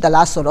မှာရှိသ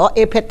လားဆိုတော့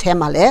Ephesians ထဲ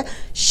မှာလည်း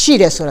ရှိ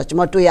တယ်ဆိုတော့ကျွန်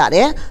တော်တွေ့ရတ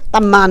ယ်တ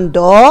မန်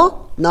တော်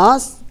နော်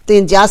တ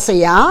င်ကြားဆ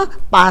ရာ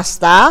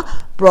pastor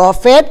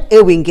prophet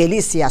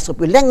evangelist ဆရာဆို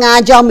ပြီးလက်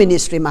ငါးကြောင်း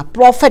ministry မှာ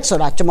prophet ဆို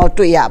တာကျွန်တော်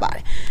တွေ့ရပါတ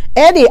ယ်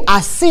အဲ့ဒီအ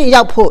ဆင့်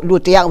ရောက်ဖို့လူ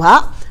တယောက်ဟာ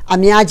အ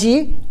များကြီး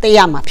သိရ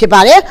မှာဖြစ်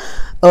ပါတယ်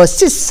စ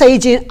စ်ဆေး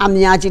ခြင်းအ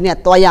များကြီးနဲ့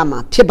တွားရမှာ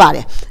ဖြစ်ပါတ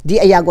ယ်ဒီ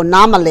အရာကို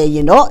နားမလဲရ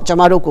င်တော့ကျွန်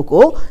တော်တို့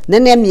ကိုန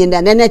ည်းနည်းမြင်တ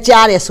ယ်နည်းနည်း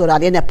ကြားတယ်ဆိုတာ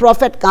လေးနဲ့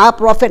prophet ငါ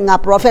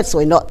prophet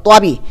ဆိုရင်တော့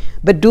တွားပြီ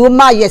ဘဒူး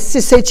မရဲ့စ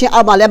စ်ဆေးခြင်း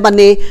အောက်မှာလည်းမ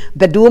နေ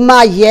ဘဒူးမ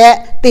ရဲ့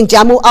တင်ကြ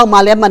မှုအောက်မှာ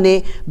လည်းမနေ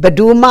ဘ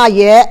ဒူးမ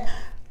ရဲ့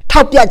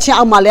ထောက်ပြခြင်း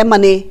အောက်မှာလည်းမ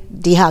နေ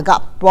ဒီဟာက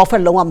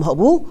prophet လုံးဝမဟုတ်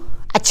ဘူး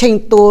အချိန်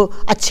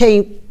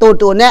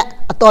တိုနဲ့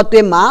အတော်တွ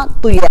င်းမှာ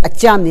သူ့ရဲ့အ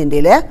ကြံဉာဏ်တွေ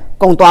လည်း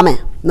ကုန်သွားမယ်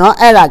နော်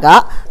အဲ့ဒါက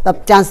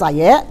ကျမ်းစာ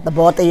ရဲ့သ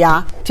ဘောတရား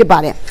ဖြစ်ပါ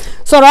တယ်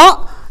ဆိုတော့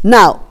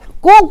now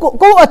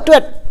ကိုအတွ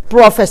က်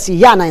prophecy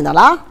ရနိုင်သ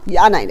လားရ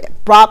နိုင်တယ်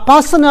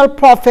personal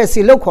prophecy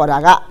လို့ခေါ်တာ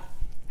က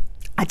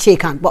အခြေ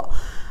ခံပေါ့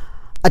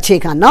အခြေ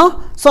ခံနော်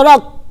ဆိုတော့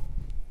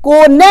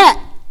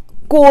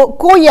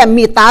ကိုရဲ့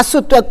မိသားစု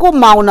အတွက်ကို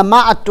မောင်နှမ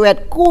အတွက်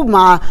ကို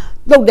မှာ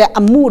လုပ်တဲ့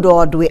အမှု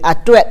တော်တွေအ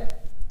တွက်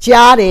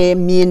ကြားတယ်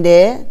မြင်တ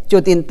ယ်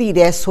ကြိုတင်သိတ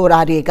ယ်ဆိုတာ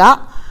တွေက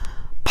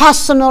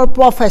personal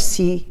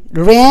prophecy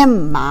realm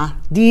မှာ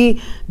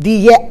ဒီ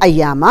ရဲ့အ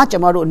ရာမှာကျွ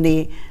န်တော်တို့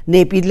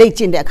နေပြီးလေ့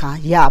ကျင့်တဲ့အခါ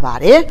ရပါ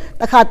တယ်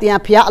တခါတ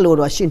ည်းဖျားအလို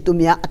တော်ရှင်သူ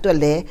များအတွက်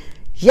လည်း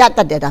ရတ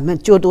တ်တယ်ဒါမှ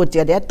ကြိုးတိုးကျ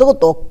တယ်တိုး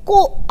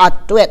ကိုအ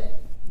တွက်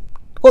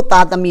ကို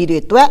သားသမီးတွေ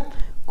အတွက်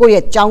ကို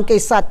ရဲ့ကြောင်းကိ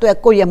စ္စအတွက်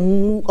ကိုရဲ့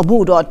အမှု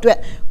တော်အတွက်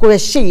ကို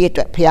ရဲ့ရှိရအ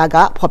တွက်ဖျားက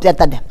ဖော်ပြ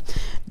တတ်တယ်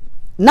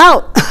now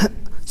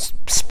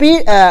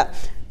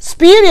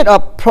spirit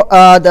of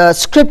the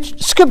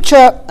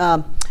scripture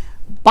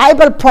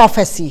Bible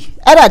prophecy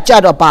အဲ့ဒါကြ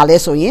တော့ပါလဲ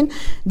ဆိုရင်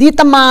ဒီ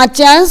တမန်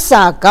ကျမ်း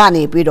စာက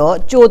နေပြီးတော့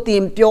ကြိုတ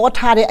င်ပြော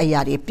ထားတဲ့အရာ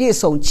တွေပြည့်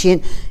စုံခြင်း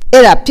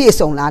အဲ့ဒါပြည့်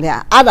စုံလာတဲ့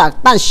အဲ့ဒါ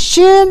တန်ရှ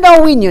င်းသော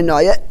ဝိညာဉ်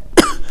တော်ရဲ့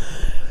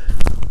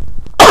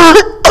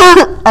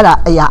အဲ့ဒါ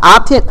အရာအ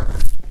ဖြစ်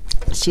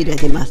ရှိတယ်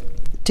ဒီမှာ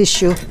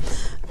tissue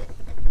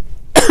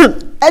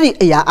အဲ့ဒီ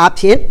အရာအ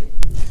ဖြစ်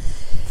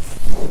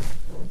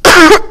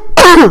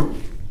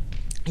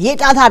ရေး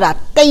ထားတာ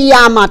တ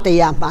ရားမှတ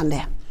ရားမှန်တ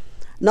ယ်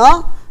နော်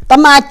တ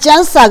မန်ကျ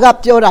မ်းစာက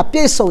ပြောတာပြ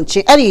ည့်စုံခြ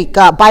င်းအဲ့ဒီက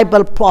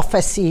Bible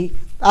prophecy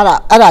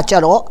အဲ့ဒါကြ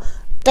တော့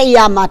တ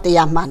ရားမှတ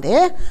ရားမှန်တ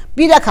ယ်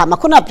ပြီးတဲ့အခါမှာ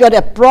ခုနပြော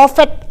တဲ့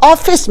prophet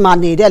office မှာ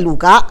နေတဲ့လူ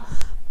က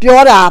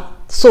ပြောတာ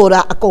ဆိုတာ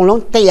အကုန်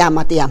လုံးတရား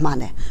မှတရားမှန်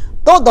တယ်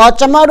တော့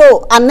ကျွန်တော်တို့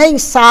အနိုင်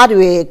စား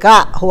တွေက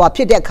ဟိုဖြ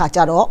စ်တဲ့အခါကျ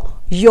တော့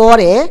ရော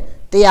တယ်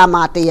တရားမှ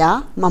တရား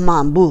မမှ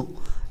န်ဘူး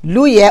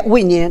လူရဲ့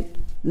ဝိညာဉ်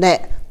နဲ့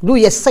လူ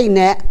ရဲ့စိတ်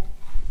နဲ့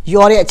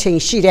ရောတဲ့အချိန်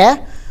ရှိတယ်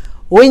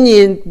ဝိညာ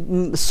ဉ်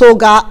ဆို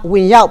ကဝ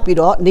င်ရောက်ပြီး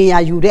တော့နေရာ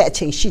ယူတဲ့အ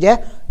ချိန်ရှိတယ်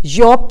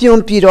ရော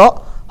ပြုံးပြီးတော့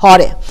ဟော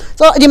တယ်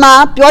ဆိုတော့ဒီမှာ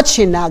ပြောချ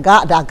င်တာက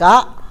ဒါက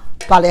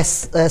ဘာလဲ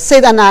စေ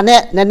တနာ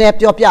နဲ့နည်းနည်း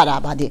ပြောပြတာ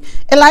ပါဒီ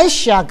အလိုင်း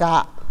ရှာက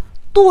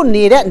သူ့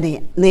နေတဲ့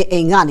နေအိ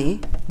မ်ကနေ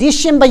ဒီ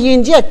ရှင်ဘရင်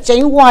ကြီးကျ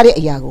င်းဝါတဲ့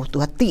အရာကိုသူ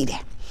ကသိတ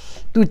ယ်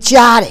သူ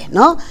ကြားတယ်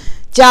နော်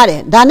ကြားတယ်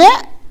ဒါနဲ့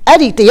အဲ့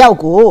ဒီတယောက်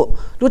ကို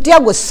လူတယော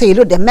က်ကိုဆေ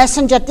လွတ်တယ်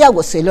messenger တယောက်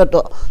ကိုဆေလွတ်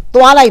တော့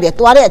တွားလိုက်တယ်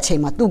တွားတဲ့အချိန်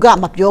မှာသူက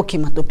မပြောခ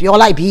င်မှာသူပြော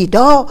လိုက်ပြီ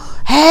တော့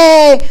ဟဲ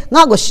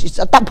ငါ့ကို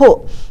တတ်ဖို့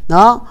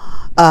နော်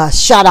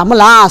ရှာတာမ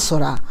လားဆို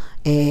တာ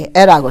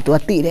အဲ့ဒါကိုသူက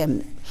သိတယ်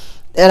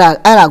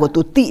အဲ့ဒါကို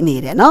သူသိနေ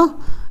တယ်နော်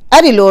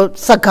အဲ့ဒီလို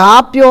စ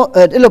ကားပြော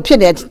အဲ့လိုဖြစ်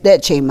နေတဲ့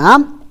အချိန်မှာ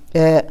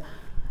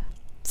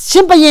ရှ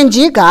င်ဘရင်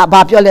ကြီးက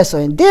ဘာပြောလဲဆို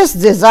ရင် this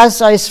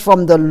disaster is from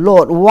the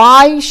Lord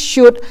why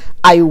should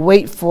I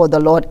wait for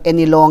the Lord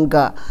any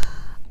longer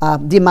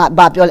ဒီမှာ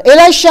ဘာပြောလဲ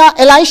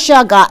Elisha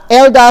က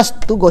elders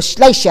သူကို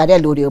လိုက်ရှာတဲ့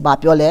လူတွေကိုဘာ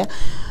ပြောလဲ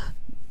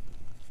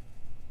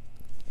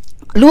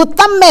လူတ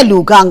တ်မဲ့လူ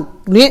ကမင်း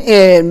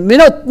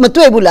တို့မ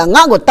တွေ့ဘူးလား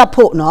ငါ့ကိုတတ်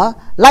ဖို့နော်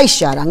လိုက်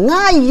ရှာတာ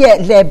ငါရဲ့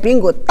လက်ပင်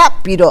ကိုတတ်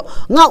ပြီးတော့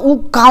ငါ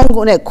ဦးကောင်း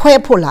ကိုနဲ့ခွဲ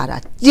ဖို့လာတာ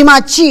ဒီမှာ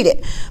ကြည့်တယ်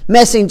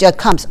messenger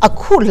comes အ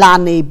ခုလာ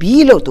နေပြီ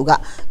လို့သူ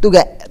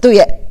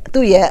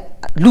ရဲ့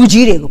လူ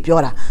ကြီးတွေကိုပြော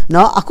တာ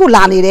နော်အခု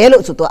လာနေတယ်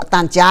လို့ဆိုတော့အတ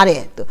န်ကြားတ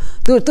ယ်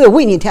သူ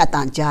ဝိညာဉ်ထက်အတ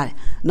န်ကြားတယ်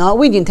နော်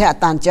ဝိညာဉ်ထက်အ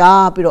တန်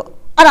ကြားပြီးတော့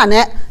အဲ့ဒါ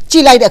နဲ့ကြ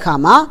ည့်လိုက်တဲ့အခါ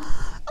မှာ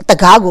တ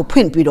ကားကိုဖွ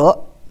င့်ပြီးတော့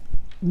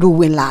လူ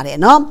ဝင်လာတယ်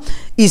နော်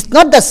is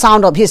not the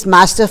sound of his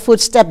master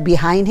footstep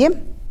behind him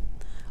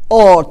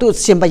or သူ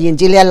ရှင်ဘရင်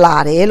ကြီးလဲလာ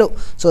တယ်လို့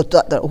so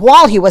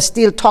while he was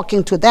still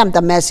talking to them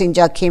the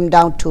messenger came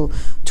down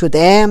to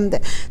them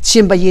ရှ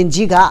င်ဘရင်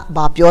ကြီးက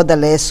ဘာပြောတယ်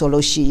လဲဆို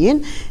လို့ရှိရင်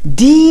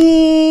ဒီ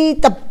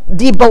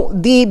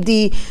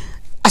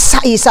အ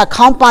စာ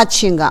ခေါင်းပါခြ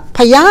င်းကဖ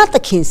ယားသ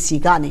ခင်စီ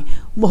ကနေ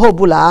မဟုတ်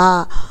ဘူးလား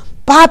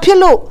ဘာဖြစ်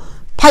လို့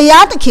ဖ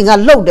ယားသခင်က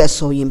လှုပ်တယ်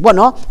ဆိုရင်ပေါ့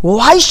နော်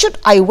why should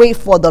I wait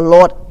for the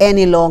Lord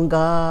any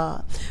longer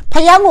ဖ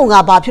ယားကငါ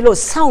ဘာဖြစ်လို့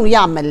စောင့်ရ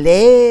မ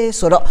လဲ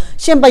ဆိုတော့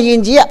ရှင်ဘရင်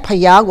ကြီးကဖ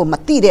ယားကိုမ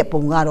သိတဲ့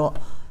ပုံကတော့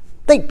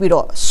တိတ်ပြီး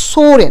တော့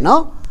ဆိုးတယ်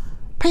နော်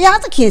ဖယား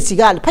သခင်စီ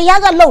ကဖယား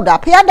ကလှုပ်တာ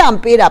ဖယားတံ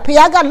ပေးတာဖ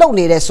ယားကလှုပ်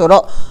နေတယ်ဆို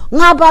တော့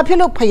ငါဘာဖြစ်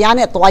လို့ဖယား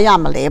နဲ့သွားရ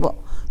မလဲပေါ့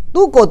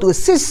သူ့ကိုယ်သူ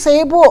စစ်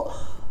ဆေးဖို့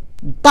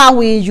တာဝ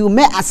န်ယူ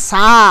မဲ့အ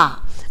စား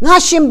ငါ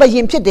ရှင်ဘရ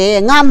င်ဖြစ်တယ်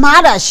ငါ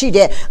မားတာရှိတ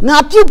ယ်ငါ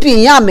ပြုတ်ပြင်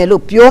ရမယ်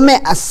လို့ပြောမဲ့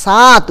အ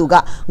စားသူက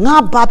ငါ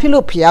ဘာဖြစ်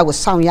လို့ဖျားကို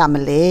စောင့်ရမ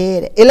လဲ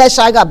တဲ့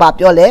Elisha ကဘာ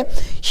ပြောလဲ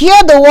Hear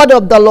the word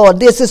of the Lord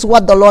this is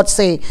what the Lord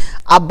say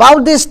about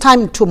this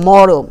time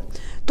tomorrow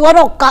သူက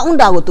တော့ကောင်း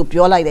တာကိုသူ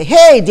ပြောလိုက်တယ်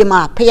Hey ဒီမှာ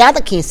ဖျားသ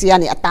ခင်စီက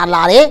နေအတန်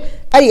လာတယ်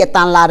အဲ့ဒီအတ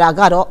န်လာတာ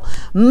ကတော့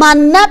မ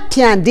နက်ဖြ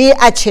န်ဒီ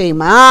အချိန်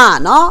မှာ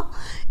နော်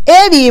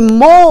အဲ့ဒီ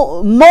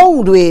မုံ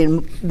တွေ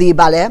ဒီ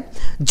ပါလဲ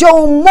ဂျုံ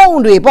မုံ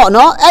တွေပေါ့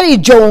နော်အဲ့ဒီ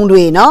ဂျုံ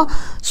တွေနော်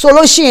ဆို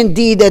လို့ရှိရင်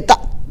ဒီဘယ်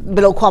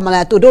လိုခေါ်မ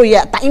လဲသူတို့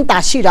ရဲ့အတိုင်းတာ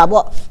ရှိတာ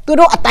ပေါ့သူ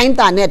တို့အတိုင်း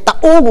တာနဲ့တ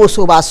အိုးကို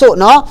ဆိုပါစို့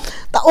နော်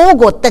တအိုး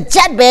ကိုတစ်ချ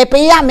က်ပဲ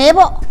ပေးရမယ်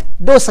ပေါ့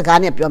တို့စကား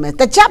နဲ့ပြောမယ်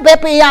တစ်ချက်ပဲ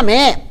ပေးရမ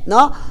ယ်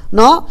နော်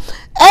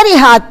အဲ့ဒီ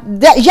ဟာ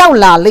ရောက်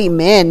လာလိမ့်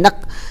မယ်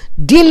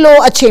ဒီလို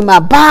အချိန်မှာ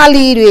ဘာ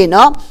လီတွေ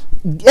နော်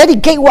အဲ့ဒီ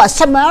gate က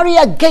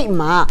Samaria gate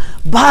မှာ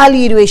ဘာ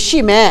လီတွေရှိ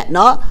မယ်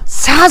နော်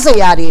စားစ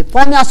ရာတွေ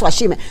ပေါများစွာ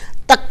ရှိမယ်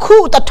တခု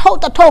တ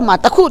ထုပ်မှာ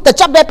တခုတစ်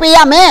ချက်ပဲပေးရ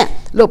မယ်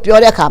လို့ပြော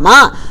တဲ့အခါမှာ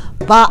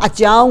ဘာအ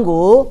ကြောင်း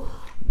ကို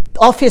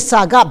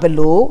officer ကဘယ်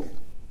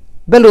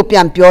လိုပြ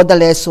န်ပြောတယ်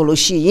လဲဆို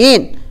လို့ရှိရင်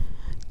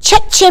ချ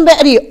က်ချင်းပဲ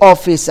အဲ့ဒီ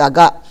officer က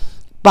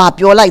ဘာ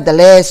ပြောလိုက်တယ်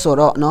လဲဆို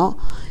တော့နော်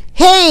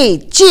hey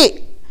ကြည့်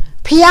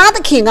ဖျားသ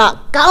ခင်က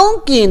ကောင်း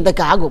ကင်တ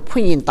ကားကိုဖွ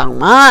င့်ရင်တောင်း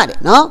မှာတဲ့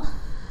နော်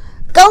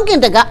ကောင်းကင်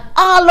တကား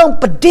အားလုံး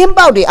ပဒင်း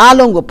ပေါက်တွေအား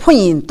လုံးကိုဖွင့်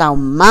ရင်တော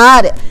င်းမှာ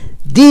တဲ့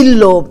ဒီ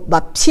လိုမ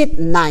ဖြစ်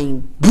နိုင်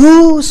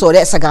ဘူးဆို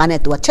တဲ့စကားနဲ့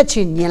သူကချက်ချ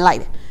င်းညင်လိုက်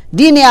တယ်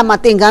ဒီနေရာမှာ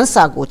သင်ခန်း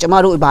စာကိုကျမ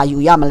တို့ဘာယူ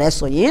ရမလဲ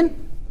ဆိုရင်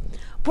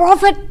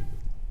prophet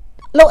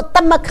လို့တ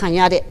မခံရ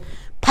တဲ့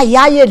ဖ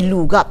ယားရဲ့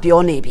လူက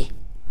ပြောနေပြီ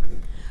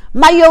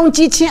မယုံကြ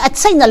ည်ခြင်းအ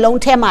စိတ်နှလုံး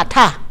ထဲမှာ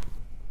ထား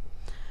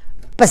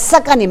ပါစ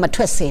က်ကနေမ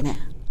ထွက်စေနဲ့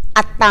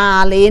အတာ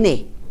လေးနေ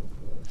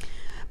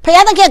ဖ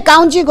ယားတကယ်ကော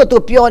င်းကြီးကိုသူ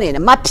ပြောနေတ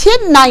ယ်မဖြစ်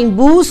နိုင်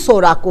ဘူးဆို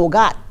တာကိုက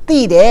သိ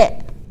တယ်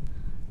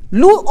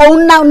လူအုံ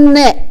နောက်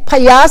နဲ့ဖ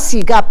ယားစီ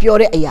ကပြော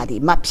တဲ့အရာဒီ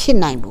မဖြစ်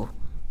နိုင်ဘူး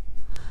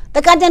တ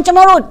ကယ်တမ်းကျွန်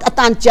တော်တို့အတ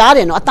န်ကြားတ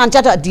ယ်နော်အတန်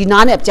ကြားတော့ဒီ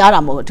နားနဲ့ကြားတာ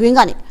မဟုတ်ဘူးတွင်းက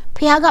နေဖ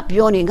ယားက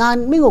ပြောနေငါ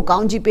မင်းကိုကော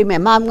င်းကြီးပေးမ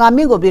ယ်ငါမ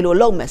င်းကိုဘယ်လို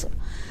လုပ်မယ်ဆို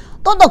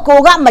တော့ကို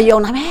ကမယုံ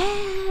နိုင်မ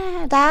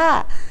ယ်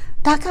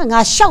ဒါကငါ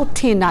ရှောက်ထ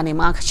င်တာနေ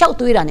မှာရှောက်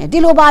သွေးတာနေဒီ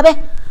လိုပါပဲ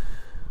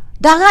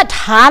ဒါက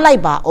ထားလို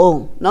က်ပါအောင်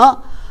နော်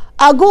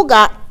အခုက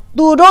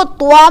သူတို့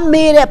တွား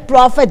မေးတဲ့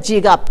prophet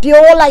ကြီးက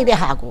ပြောလိုက်တဲ့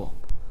ဟာကို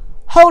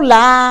ဟုတ်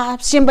လား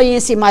ရှင်ဘရ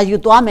င်စီမှာယူ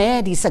သွားမယ်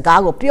ဒီစ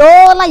ကားကို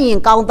ပြောလိုက်ရင်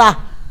ကောင်းသား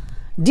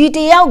ဒီတ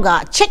ယောက်က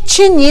ချက်ချ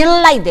င်းညင်း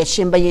လိုက်တဲ့ရှ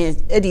င်ဘရင်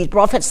ဒီ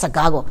prophet စ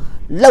ကားကို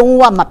လုံး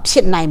ဝမဖြ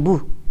စ်နိုင်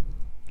ဘူး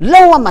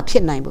လုံးဝမဖြ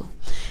စ်နိုင်ဘူး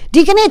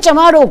ဒီကနေ့ကျွန်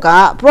တော်တို့က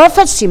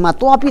prophet စီမှာ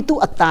တွားပြီးသူ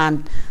အတန်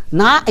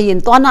နားအရင်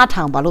တွားနာ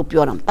ထောင်ပါလို့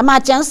ပြောတာတမ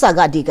န်ကျမ်းစာက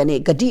ဒီကနေ့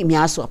ဂတိအ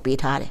များစွာပေး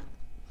ထားတယ်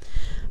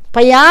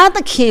ဘုရားသ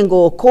ခင်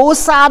ကိုခိုး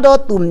စားတော်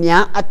သူ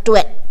များအတွ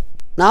က်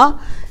နော်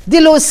ဒီ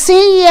လိုစ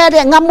င်းရ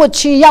တဲ့ငတ်မွ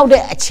ချီရောက်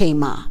တဲ့အချိန်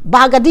မှာ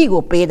ဘာဂတိ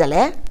ကိုပေးတယ်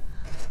လဲ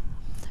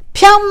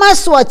ဖြောင်းမ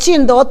စွာကျ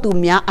င့်တော်သူ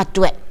များအ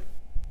တွက်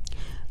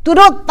သူ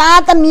တို့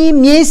သားသမီး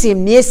မြေးစင်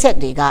မြေးဆက်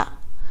တွေက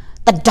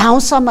တဒေါ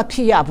င်းဆမဖြ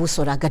စ်ရဘူး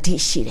ဆိုတာဂတိ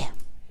ရှိတယ်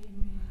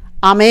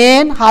အာမင်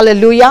ဟာလေ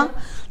လုယာ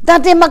ဒါ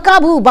တင်မက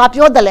ဘူးဘာ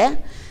ပြောတယ်လဲ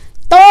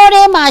တော်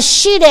ထဲမှာ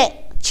ရှိတဲ့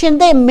ရှင်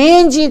တဲ့မ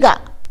င်းကြီးက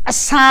အ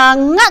စာ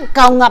ငတ်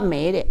ကောင်းငတ်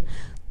မဲတဲ့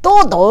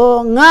တိုး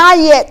တော့ငါ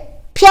ရဲ့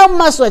ဖြောင်း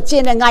မစွာကျ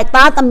င့်တဲ့ငါ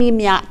သားသမီး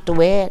များ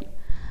တွေ့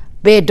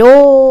ဘယ်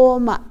တော့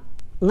မှ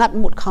ငတ်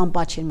မှုခံ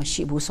ပါခြင်းမ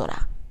ရှိဘူးဆိုတာ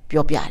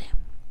ပြောပြတယ်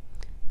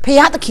ဖခ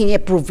င်သခင်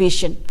ရဲ့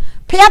provision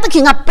ဖခင်သခ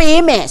င်က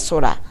ပေးမယ်ဆို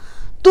တာ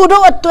သူ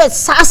တို့အတွက်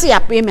စားစရာ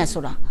ပေးမယ်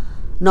ဆိုတာ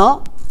နော်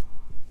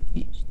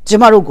ကျ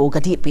မတို့ကိုဂ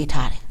တိပေး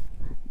ထားတယ်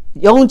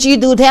ယုံကြည်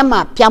သူထဲမှာ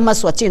ဖြောင်းမ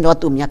စွာကျင့်တော်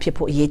သူများဖြစ်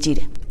ဖို့အရေးကြီးတ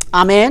ယ်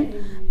အာမင်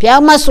ဖြော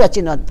င်းမစွာကျ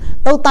င့်တော်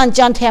သုတ်တန်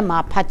ကျမ်းထဲမှာ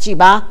ဖတ်ကြည့်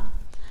ပါ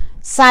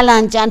စာလံ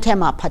ကျမ်းထဲ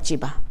မှာဖတ်ကြ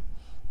ည့်ပါ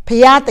ဖ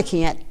ခင်သခ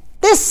င်ရဲ့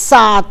သစ္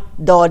စာ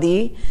တော်ဒီ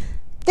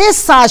သစ္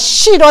စာ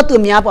ရှိတော်သူ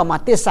များပေါ်မှာ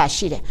သစ္စာ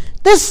ရှိတယ်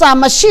သစ္စာ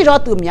မရှိ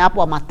တော်သူများ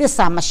ပေါ်မှာသစ္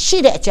စာမရှိ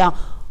တဲ့အကြောင်း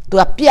သူ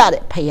ကပြ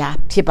တဲ့ဖခင်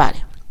ဖြစ်ပါတ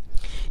ယ်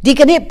ဒီ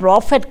ကနေ့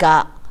prophet က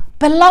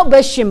ဘလောက်ပဲ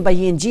ရှင်ဘ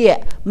ရင်ကြီးရဲ့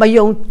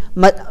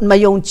မ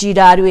ယုံကြည်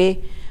တာတွေ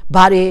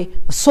ဘာတွေ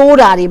စိုး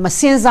တာတွေမ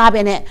စင်စား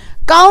ပဲနဲ့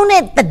ကောင်း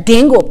တဲ့တည်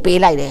င်းကိုပေး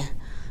လိုက်တယ်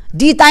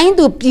ဒီတိုင်း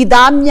သူပြည်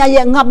သားများ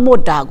ရဲ့ငတ်မွ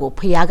တ်တာကို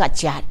ဖခင်က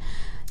ကြား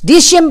ဒီ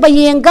ရှင်ဘ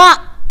ရင်က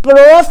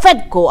prophet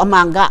ကိုအမှ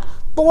န်က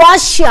တွား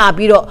ရှာ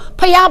ပြီးတော့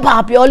ဖခင်ဘာ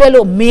ပြောလဲ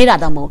လို့မေးတာ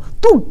တော့မဟုတ်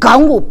သူ့ခေါ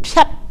င်းကိုဖြ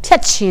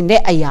တ်ချင်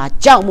တဲ့အရာ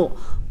ကြောင့်မို့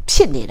ဖြ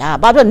စ်နေတာ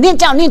ဘာဖြစ်နင့်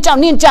ကြောင့်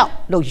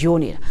လို့ယိုး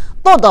နေတာ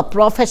တော့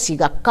prophecy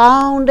ကကော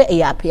င်းတဲ့အ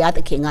ရာဖခင်သ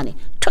ခင်ကနေ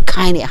ထွက်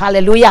ခိုင်းတယ်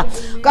hallelujah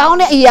ကောင်း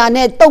တဲ့အရာ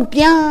နဲ့တုံ့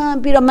ပြန်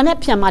ပြီးတော့မနေ့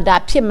ပြန်မှဒါ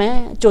ဖြစ်မယ်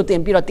ကြိုတင်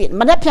ပြီးတော့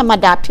မနေ့ပြန်မှ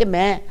ဒါဖြစ်မ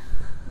ယ်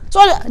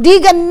ဆိုတော့ဒီ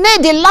ကနေ့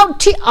ဒီလောက်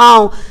ထိအော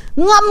င်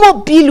ငတ်မ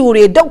ပြီးလူ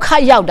တွေဒုက္ခ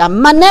ရောက်တာ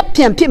မနေ့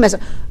ပြန်ဖြစ်မယ်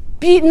ဆို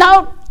ပြီးနော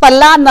က်တ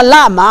လနလ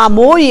မှာ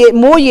မိုး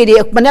ရေတွေ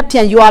မနေ့ပြ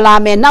န်ရွာလာ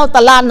မယ်နောက်တ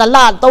လနလ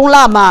3လ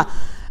မှာ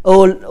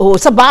ဟို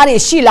စပားတွေ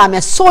ရှိလာမ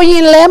ယ်ဆိုရ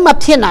င်လည်းမ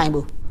ဖြစ်နိုင်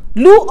ဘူး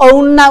လူအုံ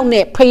နောက်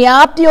နဲ့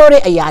ဖျားပြော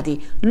တဲ့အရာဒီ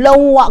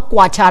လုံးဝ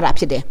ကွာခြားတာ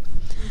ဖြစ်တယ်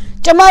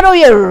ကျမတို့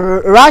ရဲ့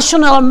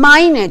rational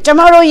mind နဲ့ကျ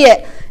မတို့ရဲ့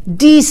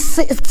ဒီ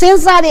စဉ်း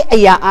စားတဲ့အ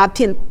ရာအ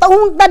ဖြစ်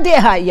သုံးသပ်တဲ့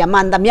ဟာယမ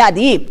န်သမျှ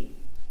ဒီ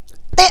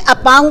တဲ့အ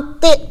ပေါင်း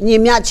တဲ့ညီ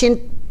မြချင်း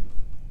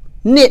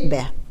နှစ်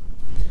ပဲ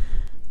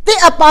တဲ့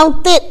အပေါင်း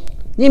တဲ့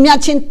ညီမြ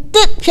ချင်းတ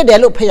စ်ဖြစ်တယ်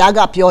လို့ဖခင်က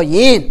ပြောရ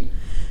င်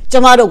ကျ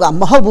မတို့က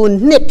မဟုတ်ဘူး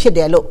နှစ်ဖြစ်တ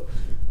ယ်လို့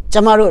ကျ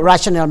မတို့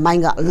rational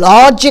mind က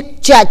logic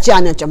ကြ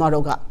နဲ့ကျမ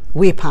တို့က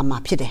ဝေဖန်မှာ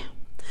ဖြစ်တယ်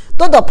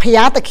တော့ဖခ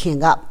င်သခင်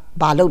က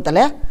ဘာလုပ်တယ်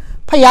လဲ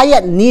ဖခင်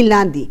ရဲ့နီလ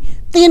န်းဒီ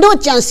တင်တို့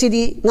ကြံစီ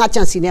ဒီငါ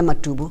ကြံစီနဲ့မ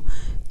တူဘူး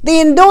တ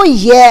င်တို့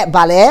ရဲ့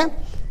ဘာလဲ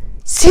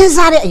စဉ်း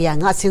စားတဲ့အရာ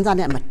ငါစဉ်းစား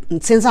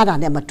တာ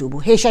နဲ့မတူ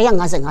ဘူးဟေရှာယ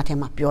55ထဲ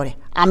မှာပြောတယ်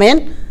အာမင်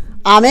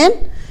အာမင်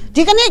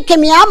ဒီကနေ့ခ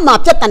င်ဗျားမှာ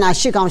ပြဿနာ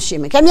ရှိကောင်းရှိ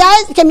မယ်ခင်ဗျား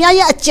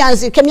ရဲ့အကြံ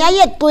စီခင်ဗျား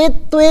ရဲ့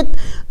တွေး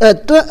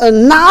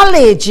နား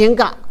လေခြင်း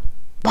က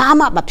ဘာ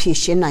မှမဖြေ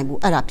ရှင်းနိုင်ဘူး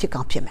အဲ့ဒါဖြစ်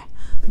ကောင်းဖြစ်မယ်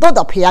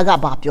တော့ဖခင်က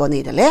ဘာပြောနေ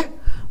တယ်လဲ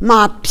မ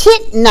ဖြ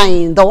စ်နို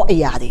င်သောအ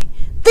ရာတွေ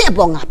တဲ့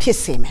ပေါ်ငါဖြစ်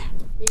စေမယ်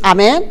အာ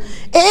မင်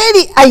အဲ့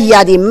ဒီအရာ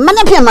တွေမ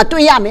နှက်ပြန်မ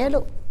တွေ့ရမယ်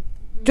လို့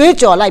တွေး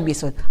ကြော်လိုက်ပြီ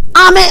ဆို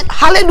အာမင်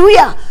ဟာလေလု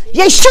ယာ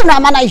ယေရှုနာ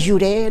မ၌ယူ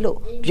တယ်လို့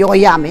ပြော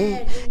ရမယ်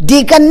ဒီ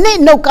ကနေ့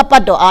နှုတ်ကပ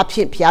တ်တော်အဖြ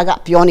စ်ဘုရားက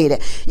ပြောနေတယ်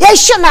ယေ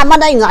ရှုနာမ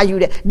၌ငါယူ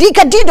တယ်ဒီဂ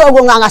တိတော်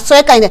ကိုငါဆွဲ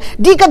ကင်တယ်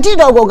ဒီဂတိ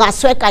တော်ကိုငါ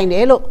ဆွဲကင်တ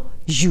ယ်လို့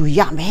ယူရ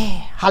မယ်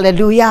ဟာလေ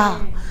လုယာ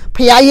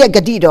ဘုရားရဲ့ဂ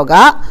တိတော်က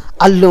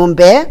အလွန်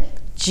ပဲ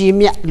ကြီး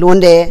မြတ်လွ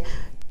န်းတယ်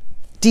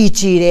တည်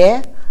ကြည်တယ်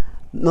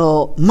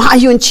မာ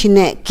ယွန်းချင်း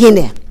နဲ့ကင်းတ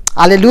ယ်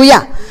ဟာလေလုယာ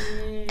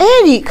အဲ့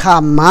ဒီခါ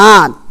မှာ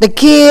တ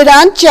ကယ်တ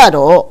မ်းကြ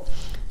တော့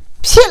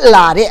ဖြစ်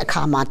လာတဲ့အ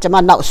ခါမှာကျွန်မ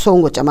နောက်ဆုံး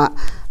ကိုကျွန်မ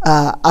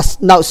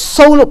နောက်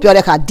ဆုံးလို့ပြော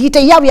တဲ့အခါဒီတ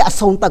ယောက်ရဲ့အ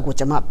ဆုံးသက်ကို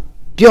ကျွန်မ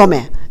ပြောမ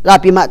ယ်ဒါ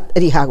ပြီးမှ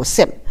အဲ့ဒီဟာကိုဆ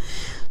က်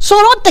ဆို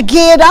တော့တက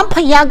ယ်တမ်းဖ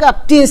ခင်က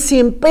ပြင်ဆ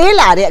င်ပေး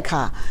လာတဲ့အ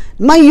ခါ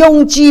မယုံ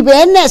ကြည်ဘဲ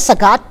နဲ့စ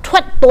ကားထွ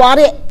က်သွား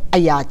တဲ့အ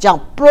ရာကြော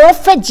င့်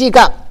prophet ကြီးက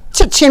ချ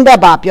က်ချင်းပဲ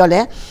ပါပြော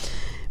လဲ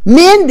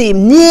面的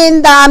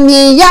面大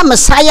面呀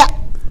Messiah，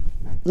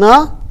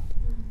喏，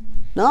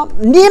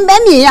面白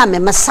面呀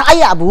面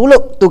Messiah不咯，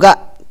都个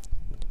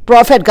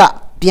prophet 个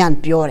变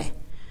表嘞，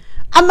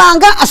阿曼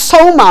个阿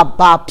苏嘛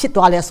把撇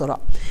多来说了，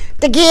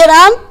这个人。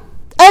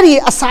အဲ့ဒီ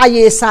အစာ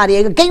ရေစာတွေ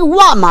ဂိတ်ဝ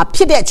မှာဖြ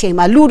စ်တဲ့အချိန်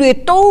မှာလူတွေ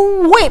တုံး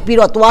ဝဲပြီး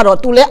တော့သွားတော့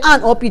သူလဲအန်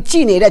အော်ပြီးကြ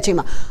ည်နေတဲ့အချိန်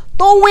မှာ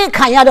တုံးဝဲ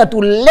ခံရတော့သူ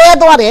လဲ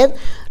သွားတယ်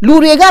လူ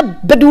တွေက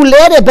ဘဒူ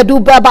လဲတယ်ဘဒူ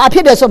ဘာဖြ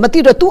စ်တယ်ဆိုမသိ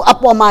တော့သူအ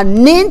ပေါ်မှာ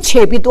နင်း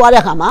ချေပြီးသွား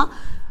တဲ့ခါမှာ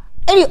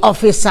အဲ့ဒီ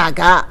officer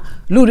က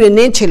လူတွေန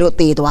င်းချေလို့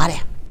တေသွားတ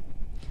ယ်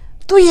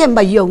သူရဲ့မ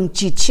ယုံ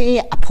ကြည်ခြင်း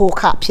ရဲ့အဖို့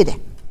ခဖြစ်တယ်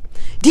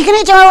ဒီက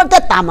နေ့ကျွန်တော်တို့တ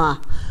က်တာမှာ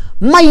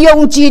မယုံ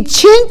ကြည်ခြ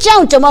င်းကြော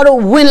င့်ကျွန်တော်တို့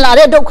ဝင်လာ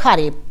တဲ့ဒုက္ခ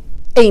တွေ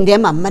အိမ်ထဲ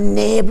မှာမ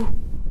နေဘူး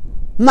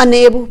မ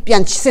နေဘူးပြ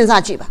န်စဉ်း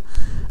စားကြည့်ပါ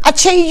အ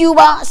ချိန်ယူ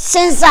ပါစ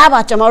ဉ်းစားပါ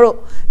ကျွန်တော်တို့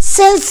စ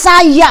ဉ်း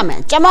စားရမယ်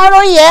ကျွန်တော်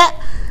တို့ရဲ့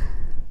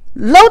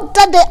လှုပ်တ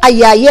က်တဲ့အ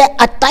ရာရဲ့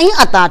အတိုင်း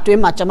အတာတွ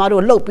င်းမှာကျွန်တော်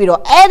တို့လှုပ်ပြီး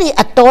တော့အဲ့ဒီ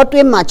အတော်တွ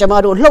င်းမှာကျွန်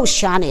တော်တို့လှုပ်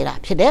ရှားနေတာ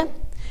ဖြစ်တယ်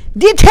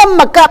ဒီထက်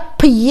မက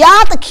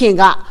ဖျားသခင်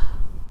က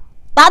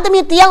သားသ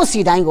မီးတယောက်စီ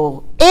တိုင်းကို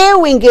အေ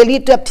ဝံဂေလိ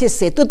အတွက်ဖြစ်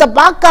စေသူတ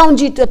ပါးကောင်း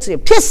ကြီးအတွက်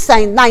ဖြစ်ဆို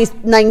င်နို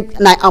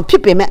င်အောင်ဖြ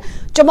စ်ပေမဲ့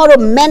ကျွန်တော်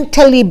တို့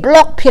mentally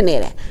block ဖြစ်နေ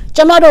တယ်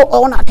ကျွန်တော်တို့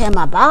အော်နာထဲ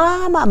မှာဘာ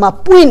မှမ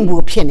ပွင့်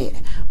ဘူးဖြစ်နေတ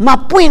ယ်မ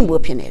ပွင့်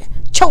ဘူးဖြစ်နေတယ်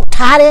ချုပ်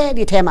ထားတယ်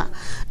ဒီထဲမှာ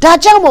ဒါ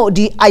ကြောင့်မို့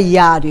ဒီအ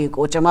ရာတွေ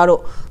ကိုကျွန်တော်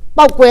တို့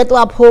ပောက်ကွဲ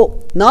သွားဖို့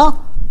နော်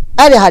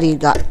အဲ့ဒီဟာတွေ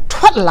က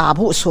ထွက်လာ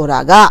ဖို့ဆိုတာ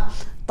က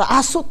တ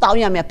အားဆုတောင်း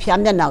ရမယ်ဖျား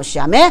မျက်နှာ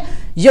ရှာမယ်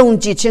ယုံ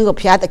ကြည်ခြင်းကို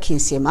ဖျားသခင်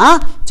စီမှာ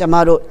ကျွန်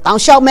တော်တို့တော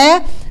င်းလျှောက်မယ်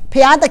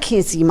ဖျားသခ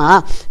င်စီမှာ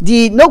ဒီ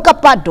နှုတ်က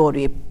ပတ်တော်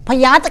တွေ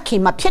ဖျားသခ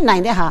င်မှာဖြစ်နို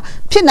င်တဲ့ဟာ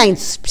ဖြစ်နို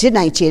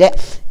င်ချေတဲ့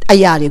အ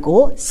ရာတွေ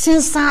ကိုစ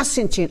ဉ်းစားဆ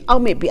င်ခြင်အော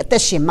က်မေ့ပြီးအသ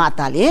က်ရှင်မှ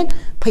တာလေ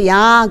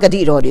ဖျားဂ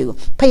တိတော်တွေကို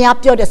ဖျား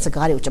ပြောတဲ့စ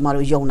ကားတွေကိုကျွန်တော်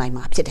တို့ယုံနိုင်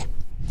မှာဖြစ်တယ်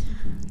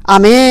အာ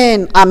မင်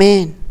အာမင်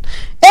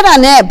အဲ့ဒါ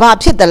နဲ့ဘာ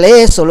ဖြစ်တယ်လဲ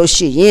ဆိုလို့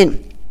ရှိရင်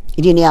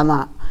ဒီနေရာမှာ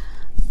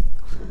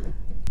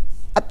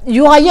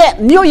ယူရရဲ့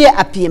မြို့ရဲ့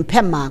အပြင်ဖ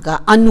က်မှာက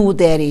အနူ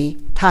တယ်တွေ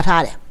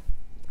ထားတယ်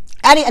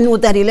အဲ့ဒီအနူ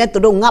တယ်တွေလည်းသူ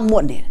တို့ငတ်မွ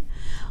တ်နေတယ်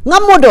င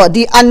တ်မွတ်တော့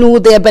ဒီအနူ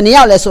တယ်ဘယ်နှ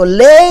ယောက်လဲဆို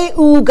၄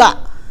ဦးက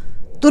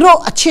သူတို့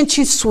အချင်းချ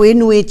င်းဆွေး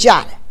နွေးကြတ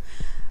ယ်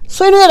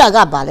ဆွေးနွေးတာက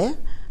ဘာလဲ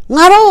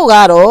ငါတို့က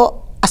တော့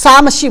အ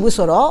စားမရှိဘူး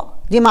ဆိုတော့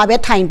ဒီမှာပဲ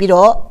ထိုင်ပြီး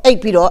တော့အိပ်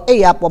ပြီးတော့အိ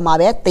ပ်ရပေါ်မှာ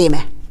ပဲတေးမ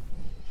ယ်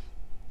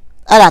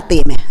အဲ့ဒါ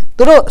တေးမယ်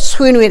သူတို့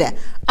ဆွေးနွေးတယ်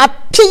အ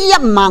ဖြစ်ရ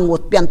မှန်ကို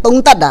ပြန်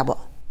သုံးတတ်တာပေါ့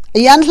အ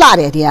ရန်လှ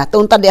တယ်ဒီဟာ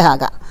သုံးတတ်တဲ့ဟာ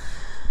က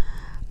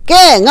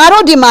ကဲငါ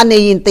တို့ဒီမှာနေ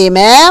ရင်တေးမ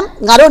ယ်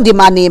ငါတို့ဒီ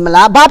မှာနေမ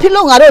လားဘာဖြစ်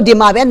လို့ငါတို့ဒီ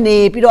မှာပဲနေ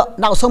ပြီးတော့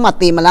နောက်ဆုံးမှ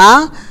တေးမလား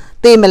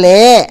တေးမလဲ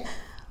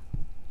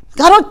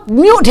ငါတို့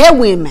မြို့ထဲ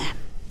ဝင်မယ်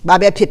ဘာ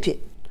ပဲဖြစ်ဖြစ်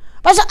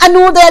ဘာလို့အ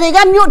နူတယ်တွေက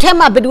မြို့ထဲ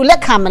မှာဘယ်သူလ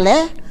က်ခံမလဲ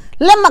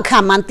လက်မခံ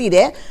မှန်းသိတ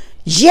ယ်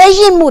ရဲ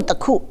ရင်မှုတစ်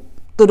ခု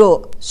သူတို့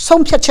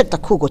ဆုံးဖြတ်ချက်တ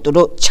စ်ခုကိုသူ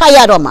တို့ချရ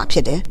တော့မှာဖြ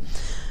စ်တယ်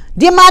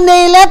ဒီမှာနေ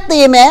လဲ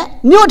တေးမယ်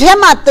မြို့ထဲ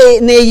မှာတေး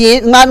နေရင်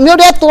ငါမြို့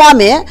ထဲသွား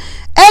မယ်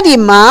အဲ့ဒီ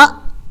မှာ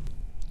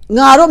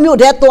ငါတို့မြို့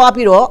ထဲသွား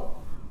ပြီးတော့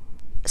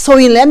ဆို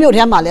ရင်လဲမြို့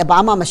ထဲမှာလဲဘာ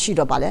မှမရှိ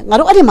တော့ပါလဲငါ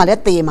တို့အဲ့ဒီမှာလဲ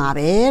တေးမှာ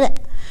ပဲတဲ့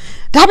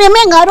ဒါပေ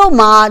မဲ့ငါတို့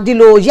မှာဒီ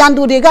လိုရန်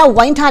သူတွေက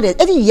ဝိုင်းထားတယ်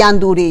အဲ့ဒီရန်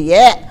သူတွေ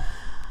ရဲ့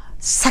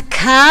စခ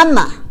န်း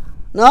မှာ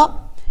နော်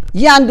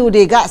ရန်သူ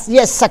တွေက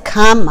ရဲ့စခ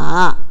န်းမှာ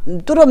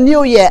သူတို့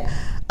မြို့ရဲ့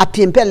အပြ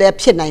င်ဘက်လဲ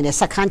ဖြစ်နိုင်တယ်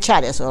စခန်းချ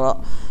တယ်ဆိုတော့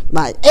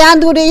ရန်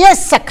သူတွေရဲ့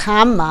စခ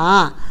န်းမှာ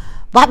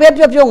ဘာပဲ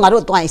ပြောငါ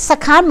တို့တွိုင်းစ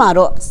ခန်းမှာ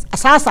တော့အ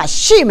စားအစာ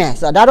ရှိမယ်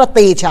ဆိုတော့ဒါတော့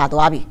တေချာ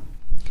သွားပြီ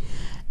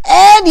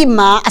အဲ့ဒီ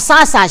မှာအ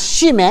စားအစာ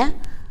ရှိမယ်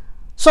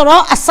ဆို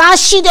တော့အစား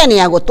ရှိတဲ့နေ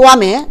ရာကိုတွား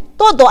မယ်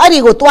တော့အဲ့ဒီ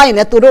ကိုတွားရင်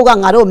လည်းသူတို့က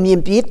ငါတို့မြင်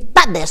ပြီးတ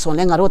တ်တယ်ဆို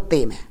ရင်ငါတို့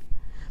တေမယ်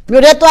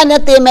မြို့ထဲတွားနေ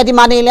တေမယ်ဒီ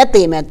မှာနေလည်း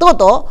တေမယ်တော့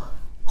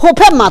ဟို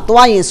ဖက်မှာ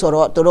တွားရင်ဆို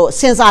တော့သူတို့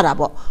စဉ်းစားတာ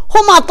ပေါ့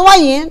ဟိုမှာတွား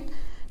ရင်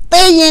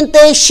တေးရင်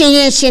တေး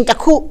ရှင်တစ်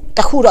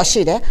ခုတော့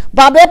ရှိတယ်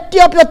ဘာပဲ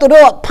ပြောသူ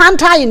တို့ဖမ်း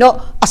ထားရင်တော့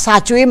အစာ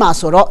ကျွေးမှာ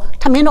ဆိုတော့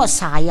ထမင်းတော့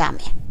စားရမ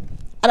ယ်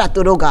အဲ့ဒါ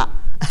သူတို့က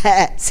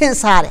စဉ်း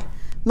စားတယ်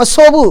မ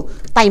ဆိုးဘူး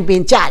တိုင်ပ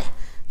င်ကြတယ်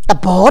သ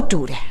ဘောတူ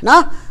တယ်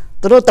နော်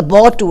သူတို့သ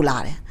ဘောတူလာ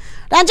တယ်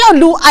ဒါကြောင့်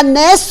လူအ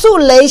ਨੇ စု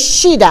လေး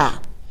ရှိတာ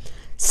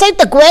စိတ်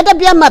တကွဲတ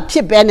ပြတ်မှဖြ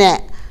စ်ပဲနဲ့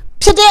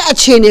ဖြစ်တဲ့အ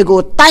ခြေအနေကို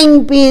တိုင်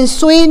ပင်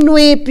ဆွေး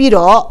နွေးပြီး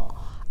တော့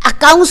အ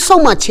ကောင်း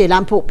ဆုံးမှခြေလ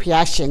မ်းဖို့ဘု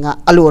ရားရှင်က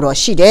အလိုတော်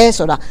ရှိတယ်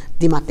ဆိုတာ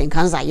ဒီမှာသင်ခ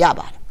န်းစာရ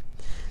ပါတယ်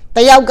တ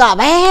ယောက်က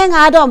ဘယ်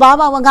ငါတော့ဘာ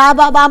မှ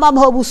မ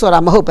ဟုတ်ဘူးဆိုတာ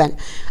မဟုတ်ပဲ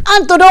အ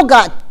န်တို့က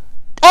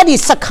အဲ့ဒီ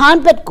စခန်း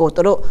ဘက်ကို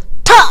တို့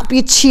ထ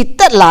ပြီးချီတ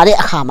က်လာတဲ့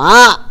အခါမှာ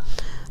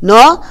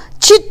နော်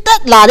ချစ်တ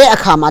က်လာတဲ့အ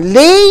ခါမှာ၄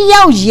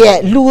ယောက်ရဲ့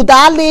လူ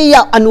သား၄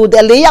ယောက်အနူ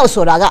တဲ့၄ယောက်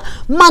ဆိုတာက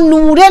မ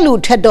နူတဲ့လူ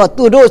ထက်တော့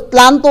သူတို့လ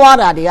မ်းသွား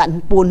တာတွေက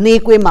ပိုနေ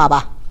ကွေးမှာ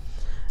ပါ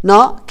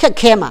နော်ခက်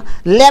ခဲမှာ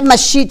လက်မ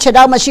ရှိချက်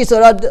တော့မရှိဆို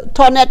တော့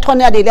ထောနဲ့တွေ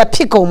လည်းဖြ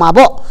စ်ကုန်မှာ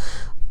ပေါ့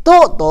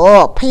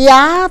တော့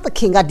ဖျားသခ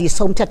င်ကဒီ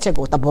ဆုံးဖြတ်ချက်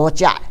ကိုသဘော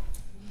ကျတယ်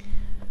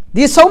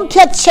ဒီဆုံးဖြ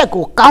တ်ချက်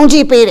ကိုကောင်း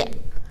ကြီးပေးတယ်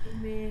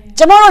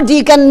ကျမတို့ဒီ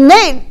က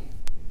နေ့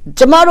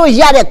ကျမတို့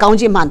ရတဲ့ကောင်း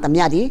ကြီးမှန်သ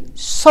မျှဒီ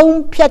ဆုံး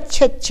ဖြတ်ချ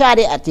က်ချ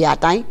တဲ့အတရား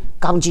တိုင်း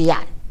ကောင်းကြီးရတ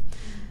ယ်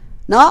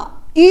နော်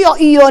အီ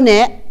ယော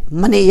နဲ့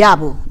မနေရ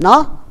ဘူး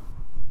နော်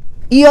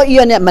အီ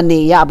ယောနဲ့မနေ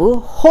ရဘူး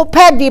ဟိုဖ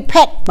က်ဒီဖ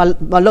က်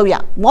မလုပ်ရ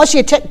မောရှိ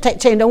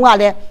ချိန်တုန်းက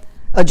လည်း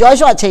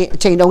Joshua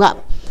chain don't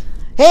up.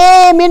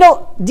 Hey,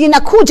 Mino, Dina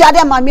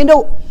Kujadama,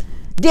 Mino,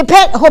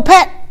 Depet,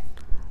 Hopet,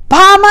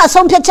 Pama,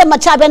 some Pecha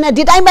Machabana,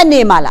 did I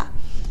name Mala?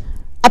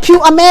 A few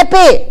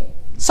Amepe,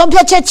 some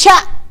Pecha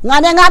Chat,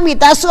 Nanangami,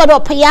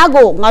 Tasuro,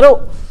 Piago,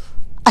 Naro,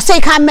 a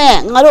say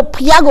Kame, Naro,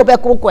 Piago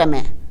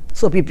Becoqueme,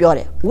 so be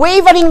pure.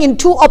 Wavering in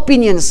two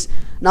opinions,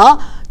 no?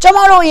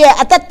 Tomorrow, yeah,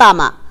 at that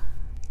tama.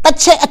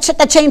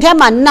 That chain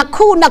tema,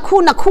 Naku,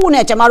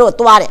 ne, tomorrow,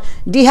 Tuare,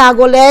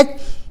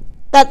 Dihagolet.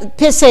 That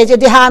passage,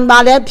 the hand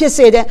male,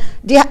 passage,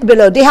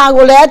 below the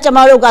Hagole,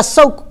 Jamaroga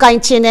so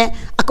kind chine,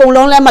 a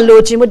colon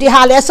lemalogimu, the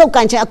Hale so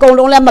kind, a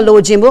colon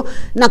lemalogimu,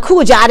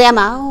 Naku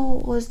Jarema,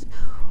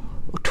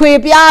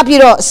 Twibia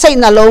Biro,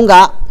 Saint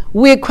Nalonga,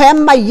 we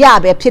quem my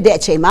yabe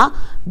pidechema,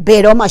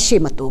 bedo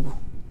mashimatubu.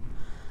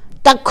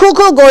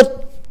 Takuko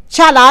go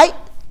chalai,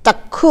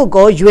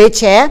 Takugo,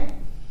 Yueche,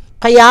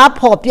 Paya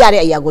pop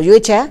yare yago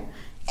Yueche,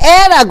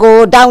 Era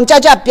go down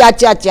Jaja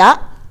Piaja.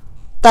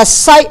 The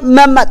site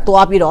member to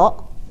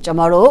Abiro,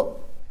 Jamaro,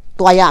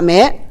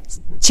 Toyame,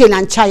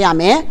 Chilan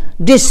Chayame,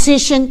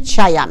 decision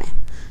Chayame.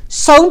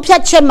 Some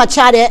Piache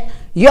Machade,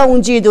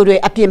 Yonji Dure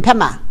Apim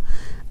Pema.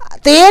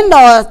 The end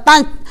of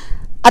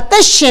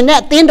attention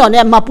at the end on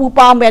that Mapu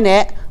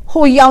Pamene,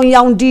 who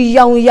young di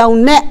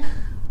young net,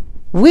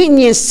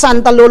 Winnie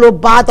Santa Lolo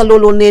Bata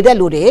Lolo Nede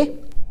Lude,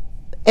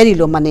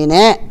 Edilo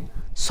Manine,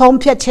 some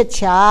Piache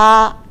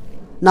Cha,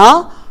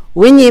 no,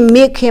 Winnie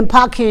make him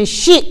parking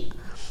shit.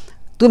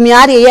 To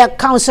Miari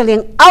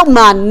counseling out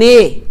man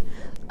a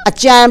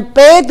jan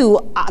pay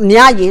to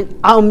Miayin,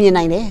 our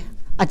Mianine,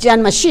 a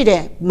jan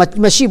machide,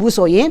 Mashibu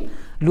soyin,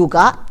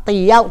 Luga, the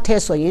yao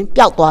tesoyin,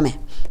 Piauame.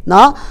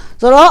 No,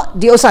 so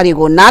the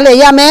Osarigo, Nale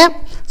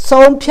Yame,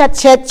 so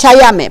Piachet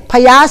Chayame,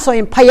 Payaso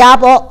in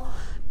Payabo,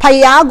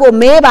 Payago,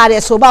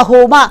 Meba, Soba,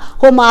 Homa,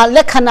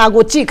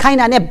 Lekanago, Chi,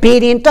 Kainane,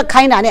 Bedin, to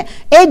Kainane,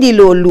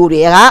 Edilo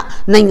Luria,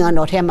 Nanga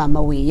not Hema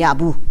Mawi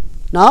Yabu.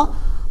 No?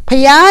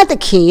 Paya the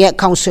king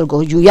council go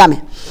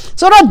yame.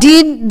 So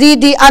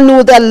the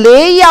anu the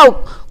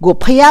layout go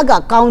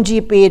payaga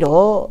county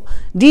pedo.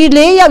 The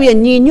layout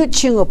ye new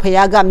chingo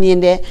payaga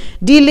minde.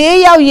 The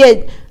layout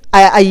ye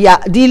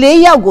the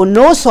layout go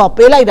no so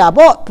pay like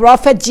that.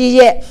 Prophet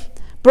G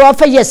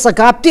prophet ye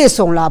sagapti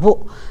son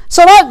labo.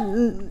 So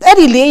that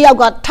layout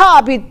got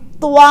tabi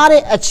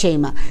tuare a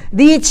chema.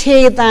 The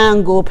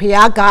chetan go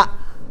payaga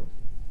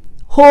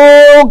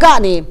ho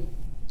gani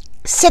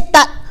sit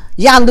that.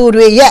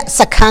 Yandure yet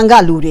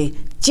Sakanga Lure,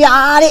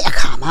 Jare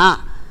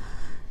Akama.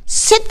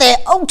 Sit there,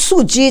 oh,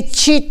 Suji,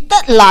 cheat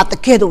that lot the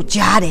kedo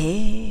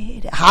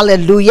Jare.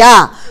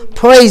 Hallelujah.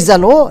 Praise the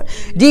Lord.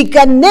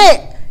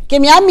 Dikane,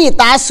 Kimiami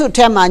Tasu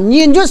Tema,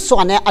 Ninju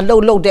Swane, a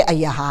low de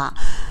Ayaha.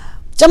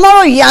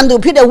 Tomorrow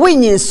Yandu Peter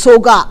Winning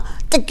Soga,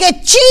 the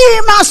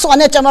Kechima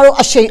Swane tomorrow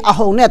a shame a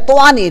hone,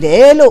 Tuani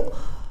de lo,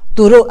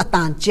 Duro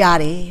Atan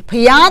Jare.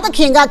 Piata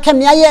Kinga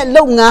Kamia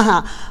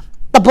Longaha.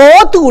 The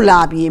botu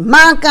labi,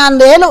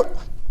 Mancandelo,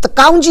 the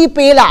county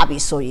pay labi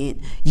so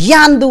in.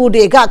 Yandu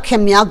de ga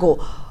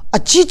Kemiago, a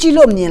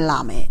chichilum nien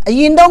lame. A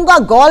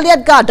yindonga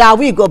Goliath ga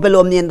dawi go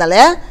below nien the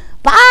le.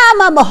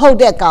 Pama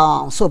mahode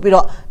ga so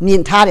piro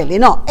nien tare,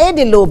 no,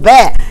 Edilo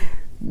bear.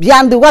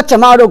 Yandu watch a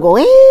maro go,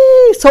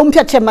 some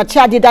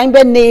chachemachadi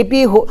dime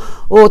nebi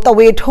o the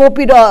way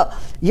topido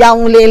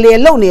young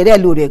lele lone de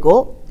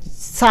ludego.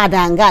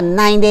 Sadanga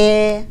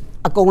 90.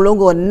 A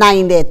Konglongo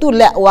 9 to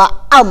let wa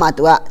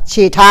Almatua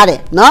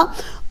chitare, no?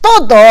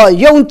 Todo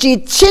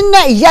yonchi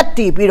chinna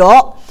yati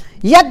piro,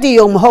 yati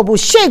yom hobu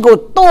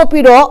shego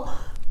topido,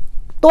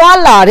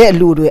 toala re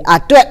lude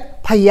at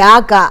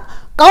payaga,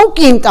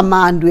 Gaukin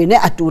tamandwine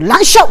at to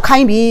lash out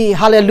kind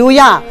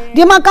hallelujah.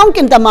 Dima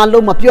Gaukin tamalo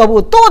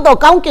mapiobu, todo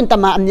Gaukin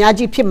taman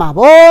yaji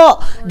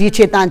pimabo, di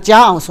chetan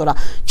jang sora,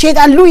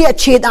 chetan luya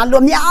chetan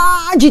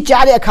lumyaji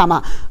jare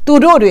kama, to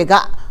do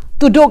rega,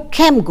 to do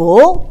kem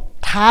go.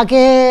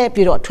 Tage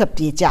piro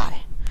twepti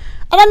jare.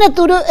 Alane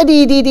turu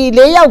di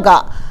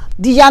layauga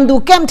di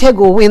yandu kem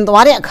tego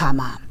windware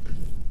kama.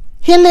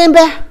 Hilembe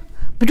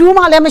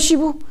Bduma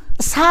lemashibu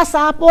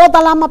sasa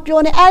podala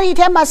mapione ari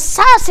tema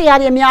sasa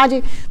yari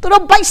miaji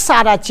turu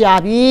baisara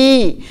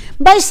jabi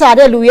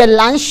baisara luye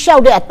lan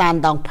shao de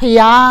atan dang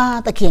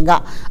paya the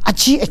kinga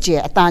achi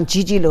atan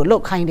jiji lo lo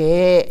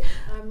kainde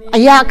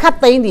aya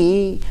khatai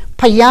ni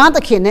Paya the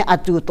king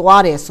at two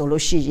toare solo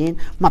shin,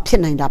 my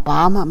pin in the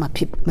palm, my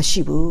pip, my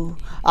shibu.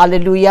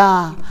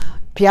 Alleluia.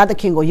 Pia the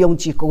king of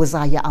Yongji goes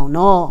I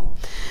no.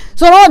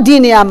 So no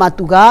dinia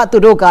matuga,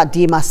 Tudoga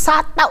dima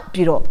sat out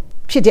piro,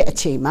 pide a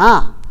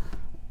chema.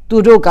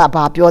 Tudoga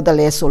babio the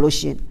less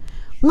solution.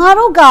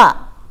 Naroga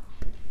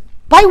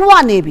by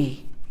one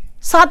nebi,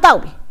 sat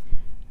out.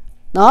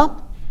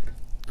 No?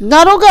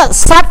 Naroga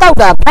sat out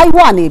by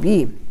one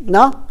nebi,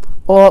 no?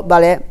 Or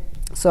ballet.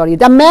 Sorry,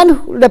 the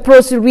man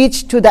leprosy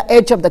reached to the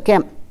edge of the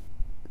camp.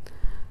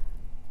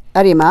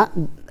 Arima,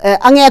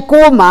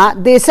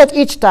 Angekoma, they said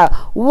each time,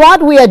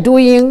 what we are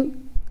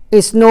doing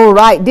is no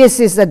right. This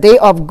is the day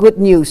of good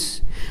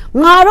news.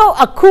 Ngaro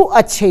aku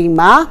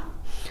achema,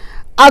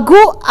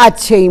 agu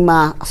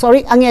achema.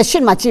 Sorry,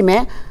 Angeshin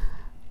machime,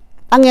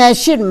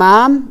 Angeshin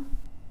ma,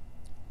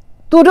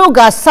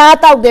 Turuga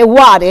sat out their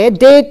water,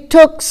 they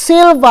took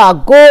silver,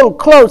 gold,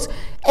 clothes,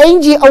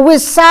 Angie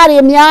always sari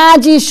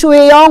myaji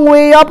shuyong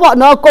we up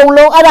no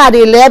kolo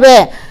aradi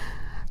lebe.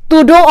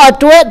 Tudo or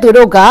to it,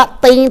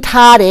 Turuga, think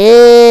hard.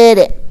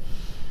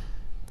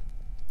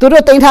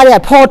 Tudo think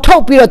hard, poor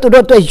top period to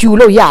do to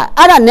Julo ya.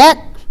 Ada net,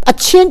 a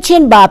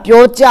chin bap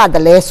your jar the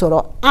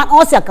lesoro, and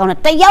also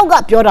account, the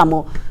yoga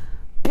pioramo.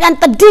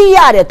 Pianta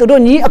dia to do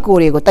ni a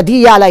curigo,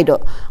 tadia lido.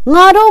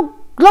 Ngaro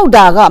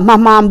glodaga,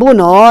 mamma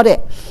bunore.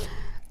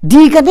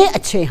 Digade a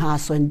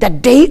chehason, the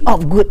day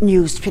of good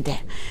news, Peter.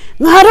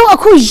 Ngaro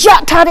aku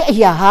yatare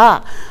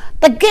yaha.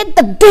 The get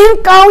the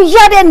ding cow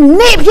yet and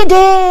nip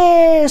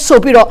ye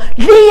so piro,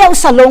 Leo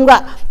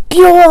Salonga,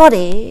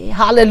 pure,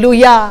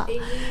 hallelujah.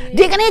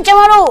 Digane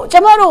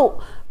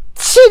Chamaro,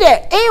 see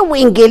the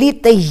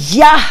Ewingeli the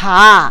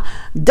yaha.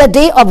 The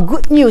day of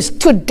good news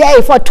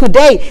today for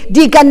today.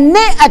 Digane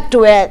at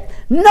it.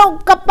 No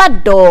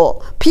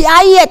capado.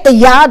 Pia the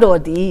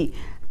yado di.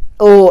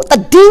 Oh, the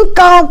ding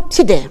cow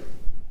today.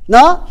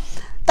 No?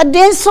 The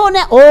den so ne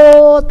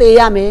oh te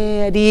ya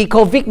me di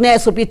covid ne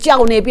so pi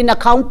chao ne pi na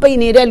khang pai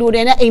ne de lu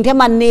de ne ain the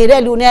ma ne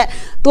de lu ne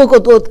tu ko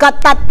tu kat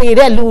tat pe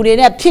de lu de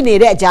ne phit ne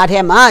de ja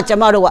the ma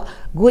chama do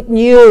good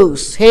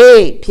news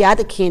hey phya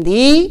ta khin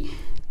di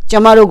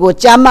chama do ko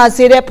chama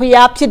se de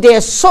phya phit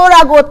de so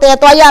ra ko te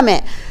twa ya me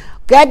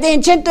ka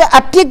tin chin tu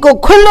a phit ko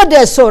khun lot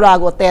de so ra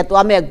ko te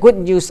twa me good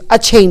news a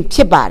chain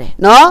phit ba de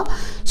no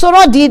so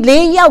ro di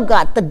le yauk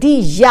ga tadi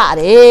ya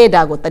de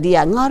da ko tadi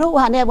ya nga ro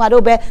ha ne nga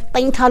ro be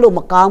tain tha lo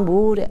ma kaung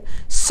bu de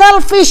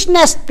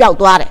selfishness pyauk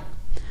twa de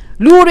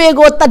lu de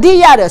ko tadi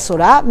ya de so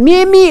ra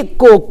mi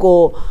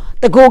ko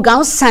ta go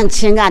kaung san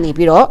chin ga ni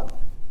pi ro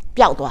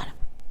pyauk twa de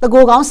ta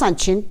go kaung san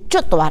chin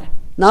chut twa de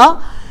no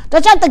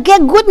da cha ta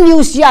get good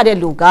news ya de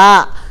lu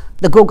ga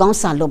the go gang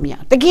san lo mya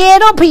ta ge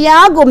ro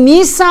phya ko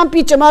mi san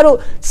pi chama ro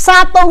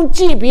sa tong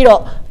chi pi ro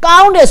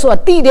kaung de so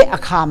ti de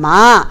akha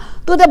ma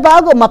tu the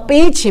ba ko ma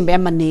pe chin be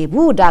ma ne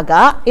bu da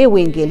ga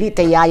Ewingeli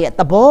taya ye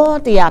tabo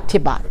taya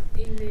phit ba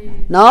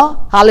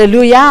no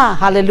hallelujah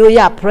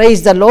hallelujah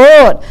praise the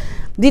Lord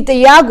di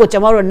taya ko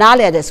chama ro na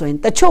le de so yin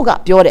ta chou ga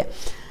pyo de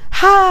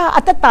ha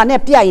atata ne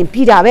pya yin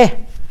pi da be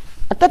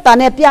atata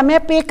ne pya me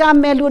pe ka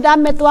me lu da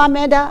me twa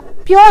me da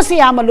pyo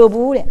sia ma lo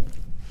bu de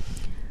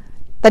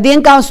ta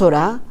din kaung so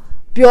ra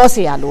pyo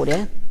sia lo de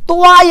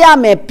twa ya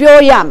me pyo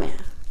ya me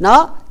no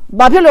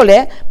ba phit lo le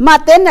ma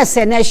te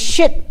 20နဲ့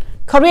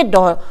8ခရစ်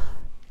တော်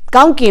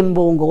ကောင်းကင်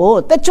ဘုံကို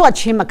တက်ကြွ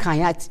ချင်းမခံ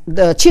ရ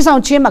ချီဆော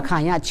င်ချင်းမခံ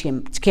ရချင်း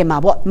ခင်မှာ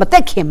ပေါ့မတ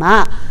က်ခင်မှာ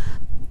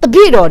တပြ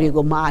ည့်တော်တွေ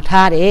ကိုမာ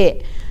ထားတယ်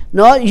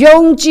နော်ယုံ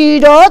ကြည်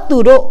တော်သူ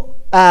တို့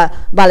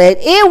ဗာလေ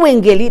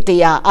Ewingeliတ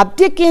ရားအ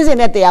ပြစ်ကင်းစင်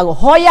တဲ့တရားကို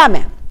ဟောရမ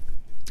ယ်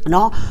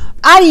နော်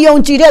အဲဒီယုံ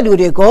ကြည်တဲ့လူ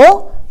တွေကို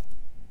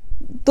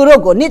သူ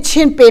တို့ကိုနှစ်ချ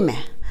င်းပေးမ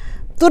ယ်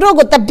သူတို့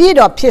ကိုတပြည့်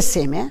တော်ဖြစ်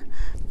စေမယ်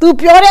သူ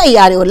ပြောတဲ့အ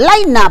ရာတွေကိုလို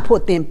က်နာ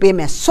ဖို့သင်ပေးမ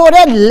ယ်ဆို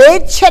တဲ့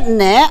လေးချက်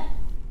နဲ့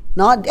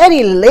နော်အဲ့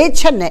ဒီလေး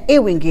ချက်နဲ့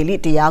Ewingeli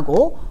တရား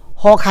ကို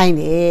ဟောခိုင်း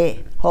တယ်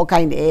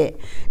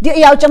ဒီ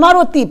အရာကျမ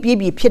တို့သိပြီး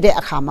ပြီဖြစ်တဲ့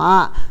အခါမှာ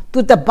သူ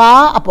တပါ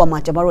အပေါ်မှာ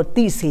ကျမတို့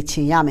သိစေချ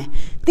င်ရမယ်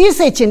သိ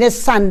စေချင်တဲ့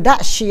စန္ဒ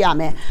ရှိရ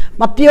မယ်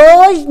မ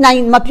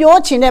ပြော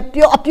ချင်တဲ့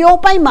အပြော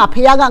ပိုင်းမှာဖ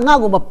ခင်ကငါ့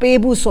ကိုမပေး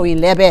ဘူးဆိုရင်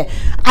လည်းပဲ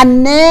အ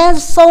ਨੇ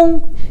ဆုံး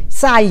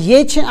စာ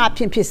ရေးခြင်းအ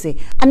ဖြစ်ဖြစ်စေ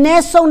အ ਨੇ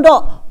ဆုံး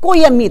တော့ကို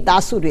ယ့်ရဲ့မိ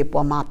သားစုတွေ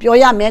ပေါ်မှာပြော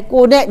ရမယ်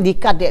ကိုယ်နဲ့ဒီ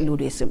ကတ်တဲ့လူ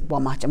တွေ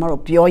ပေါ်မှာကျမ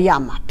တို့ပြောရ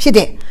မှာဖြစ်တ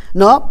ယ်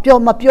နော်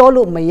မပြော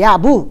လို့မရ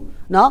ဘူး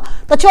နော်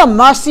တချို့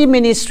mercy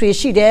ministry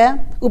ရှိတယ်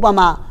ဥပ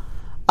မာ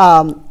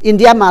အိန္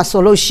ဒိယမှာ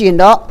ဆိုလို့ရှိရင်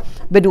တော့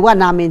ဘယ်သူက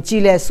နာမည်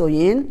ကြီးလဲဆိုရ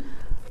င်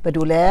ဘယ်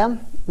သူလဲ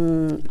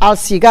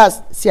alsi က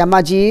ဆီယမ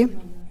ကြီး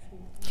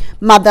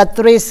Mother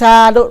Teresa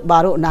တို့ဘာ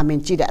လို့နာမည်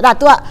ကြီးတယ်အဲ့ဒါ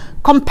तू က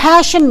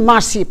compassion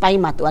mercy ပို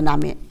င်းမှာ तू နာ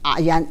မည်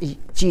အရန်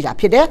ကြီးတာ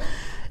ဖြစ်တယ်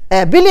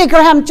Billy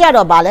Graham ကြ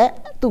တော့ဗာလဲ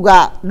သူက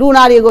လူ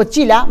နာတွေကိုကြ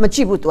ည်လားမကြ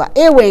ည့်ဘူး तू က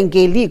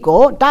Ewingeli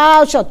ကိုတော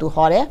က်လျှောက် तू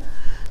ဟောတယ်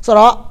ဆို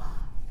တော့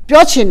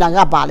ပြောချင်တာက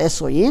ဗာလဲ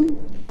ဆိုရင်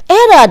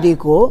အဲ့ဒါဒီ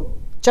ကို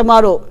ကျမ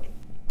တို့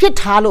ပြစ်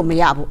ထားလို့မ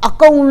ရဘူးအ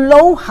ကုန်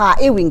လုံးဟာ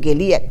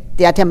Ewingeliရဲ့တ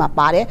ရားထဲမှာ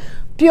ပါတယ်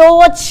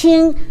ပြောချ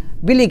င်း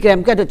Billy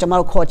Graham ကတော့ကျမ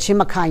တို့ခေါ်ချင်း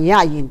မခံရ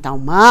ရင်တော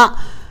င်မှ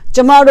ကျ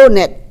မတို့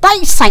ਨੇ တို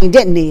က်ဆိုင်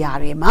တဲ့နေရာ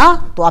တွေမှာ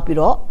တွားပြီး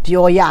တော့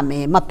ပြောရမ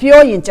ယ်မပြော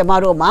ရင်ကျမ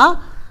တို့မှာ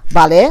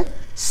ဗာလဲ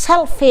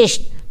selfish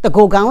တ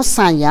ကူကောင်းဆ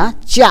န်ရ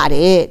ကြတ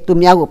ယ်သူ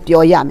များကို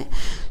ပြောရမယ်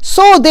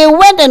so they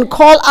went and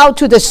called out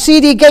to the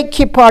city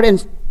gatekeeper and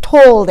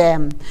told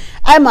them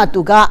အဲ့မှာ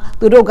သူ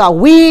တို့က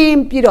ဝ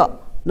င်းပြီးတော့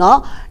နော်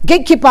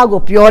gatekeeper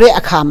ကိုပြောတဲ့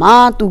အခါမှာ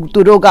သူ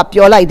တို့က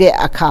ပြောလိုက်တဲ့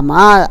အခါ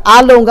မှာ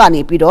အားလုံးက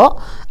နေပြီးတော့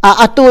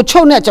အတူချု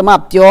ပ်နဲ့ကျွန်မ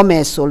ပြောမ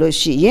ယ်ဆိုလို့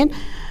ရှိရင်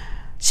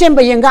ရှင်ဘ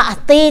ရင်ကအ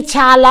သေး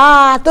ချာ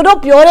လားသူတို့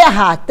ပြောတဲ့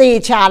ဟာသေ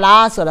ချာ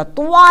လားဆိုတော့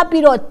တွား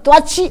ပြီးတော့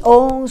တွားချိအော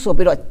င်ဆို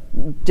ပြီးတော့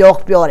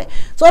ပြောတယ်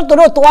ဆိုတော့သူ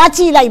တို့တွား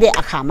ချိလိုက်တဲ့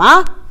အခါမှာ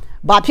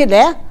ဘာဖြစ်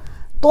လဲ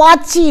တွား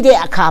ချိတဲ့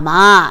အခါမှာ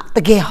တ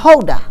ကယ်ဟု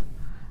တ်တာ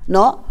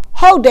နော်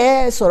ဟုတ်တယ်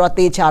ဆိုတော့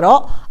သေချာတော့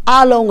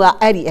အားလုံးက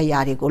အဲ့ဒီအရာ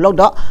တွေကိုလုပ်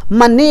တော့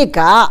မနေ့က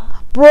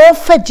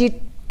prophet ကြီး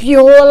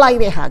ပြောလိုက်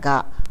တဲ့ဟာက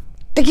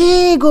တက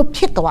ယ်ကိုဖြ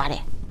စ်သွားတ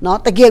ယ်နော်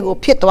တကယ်ကို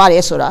ဖြစ်သွားတ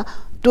ယ်ဆိုတာ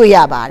တွေ့ရ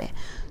ပါတယ်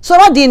ဆို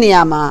တော့ဒီနေ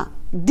ရာမှာ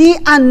ဒီ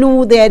အနူ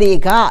တွေ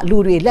ကလူ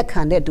တွေလက်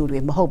ခံတဲ့သူတွေ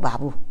မဟုတ်ပါ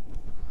ဘူး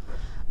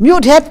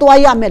မြို့ထဲတွား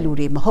ရမဲ့လူ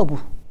တွေမဟုတ်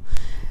ဘူး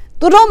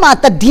သူတို့မှာ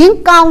တည်င်း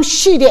ကောင်း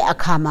ရှိတဲ့အ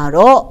ခါမှာ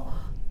တော့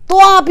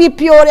တွားပြီး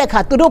ပြောတဲ့အခါ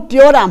သူတို့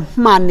ပြောတာ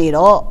မှန်နေ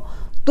တော့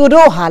သူ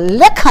တို့ဟာ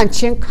လက်ခံချ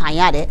င်းခံ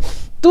ရတယ်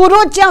သူ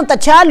တို့ကြောင့်တ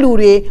ခြားလူ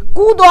တွေ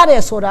ကူးသွားတ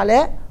ယ်ဆိုတာလ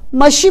ည်း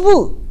မရှိ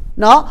ဘူး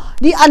နော်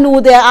ဒီအနူ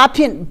တဲ့အဖြ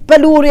စ်ဘ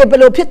လူတွေဘ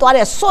လူဖြစ်သွားတ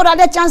ယ်ဆိုတာ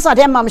လည်းစံစာ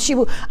ထဲမှာမရှိ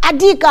ဘူးအ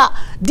ဓိက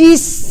ဒီ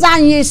စံ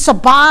ရည်စ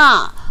ပါ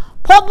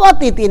ဖောပေါ်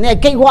တီတီနဲ့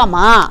ဂိတ်ဝါ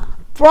မှာ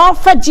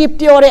prophet ကြီး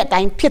ပြောတဲ့အ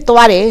တိုင်းဖြစ်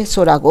သွားတယ်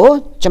ဆိုတာကို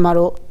ကျွန်တော်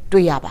တို့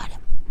တွေ့ရပါတယ်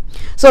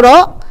ဆို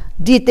တော့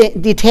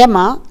ဒီထဲ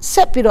မှာဆ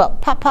က်ပြီးတော့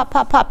ဖတ်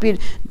ပြီး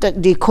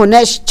ဒီ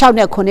connect 6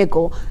နဲ့9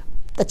ကို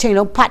တစ်ချိန်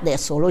လုံးဖတ်တယ်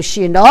ဆိုလို့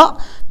ရှိရင်တော့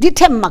ဒီထ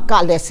က်မက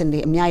lesson တွေ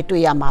အများကြီး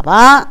တွေ့ရမှာ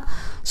ပါ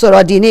ဆို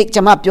တော့ဒီနေ့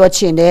ကျွန်မပြော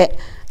ချင်တဲ့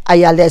အ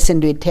ရာ lesson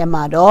တွေထဲ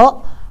မှာတော့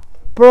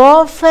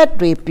prophet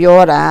တွေပြော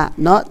တာ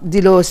เนาะဒီ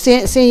လိုဆ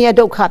င်းရဲ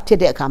ဒုက္ခဖြစ်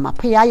တဲ့အခါမှာ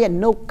ဖခင်ရဲ့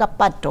နှုတ်က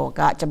ပတ်တော်က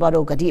ကျွန်တော်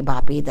တို့ဂတိပါ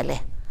ပေးတယ်လေ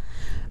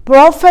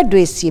prophet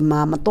တွေစီ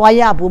မှာမတွား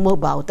ရဘူးမဟု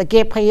တ်ပါဘူးတက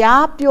ယ်ဖခ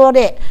င်ပြော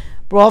တဲ့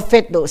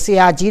prophet တို့ဆ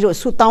ရာကြီးတို့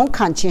ဆုတောင်း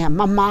ခံခြင်းဟာ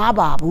မမား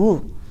ပါဘူး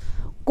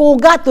ကို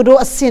ကသူတို့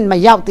အစင်မ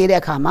ရောက်သေးတဲ့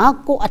အခါမှာ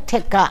ကိုအထ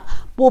က်က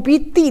ပို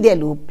ပြီးတိတဲ့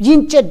လူယ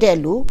ဉ်ကျက်တဲ့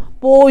လူ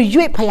ပို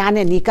၍ဖခင်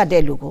နဲ့နီးကပ်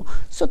တဲ့လူကို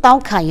ဆုတော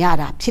င်းခံရ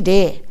တာဖြစ်တ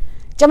ယ်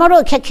ကျမ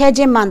တို့ခက်ခဲ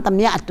ခြင်းမှန်သ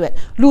မျှအတွက်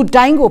လူ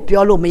တိုင်းကို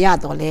ပြောလို့မရ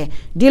တော့လေ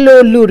ဒီလို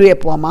လူတွေ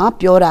ပေါ်မှာ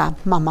ပြောတာ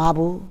မှန်ပါ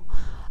ဘူး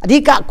အဓိ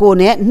ကကို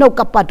နဲ့နှုတ်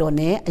ကပတ်တော်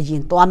နဲ့အရ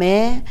င်သွားမ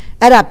ယ်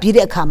အဲ့ဒါပြီး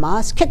တဲ့အခါမှာ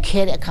ခက်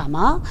ခဲတဲ့အခါ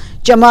မှာ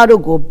ကျမ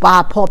တို့ကိုဘာ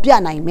ဖော်ပြ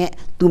နိုင်မဲ့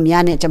သူ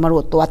များနဲ့ကျမ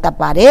တို့သွားတတ်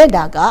ပါတယ်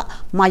ဒါက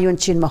မာယွန်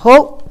ချင်းမဟု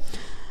တ်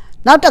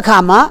နောက်တစ်ခါ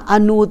မှာအ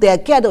နူတဲ့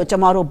ကဲ့သို့ကျ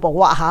မတို့ဘဝ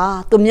ဟာ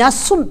သူများ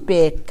စွန့်ပ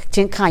ယ်ခြ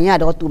င်းခံရ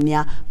တော့သူ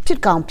များဖြစ်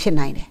ကောင်းဖြစ်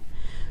နိုင်တယ်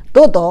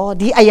သို့တော့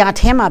ဒီအရာ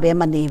ထဲမှာပဲ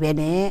မနေပဲ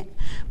နဲ့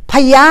ဖ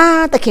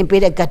ယားသခင်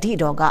ပေးတဲ့ဂတိ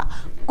တော်က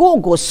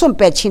ကိုစွန့်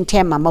ပယ်ခြင်းထဲ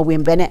မှာမဝ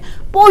င်ပဲနဲ့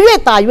ပို၍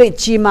တာ၍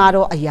ကြီးမား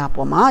တော့အရာ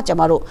ပေါ်မှာကျ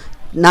မတို့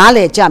နားလ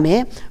ည်ကြမယ်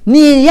မြ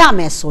င်ရမ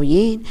ယ်ဆိုရ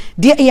င်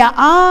ဒီအရာ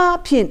အား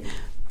ဖြင့်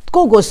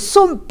ကို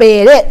စွန့်ပ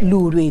ယ်တဲ့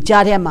လူတွေ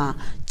ကြားထဲမှာ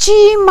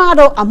ကြီးမား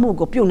တော့အမှု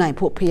ကိုပြုနိုင်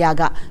ဖို့ဖယား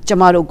ကကျ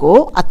မတို့ကို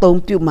အသုံး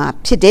ပြုမှာ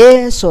ဖြစ်တယ်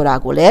ဆိုတာ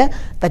ကိုလည်း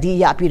တတိ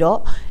ယပြီးတော့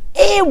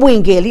ဝင်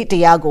ဂေလိတ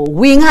ရားကို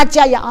ဝင်ငါကြ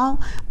ရအောင်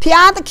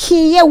ဖျားသခ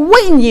င်ရဲ့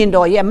ဝိညာဉ်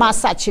တော်ရဲ့မ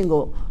ဆတ်ခြင်း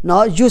ကို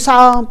နော်ယူဆော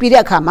င်ပြီး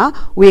တဲ့အခါမှာ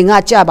ဝင်ငါ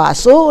ကြပါ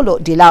စို့လို့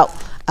ဒီလောက်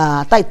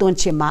တိုက်တွန်း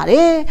ချင်ပါတ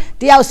ယ်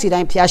တယောက်စီ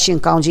တိုင်းဖျားရှင်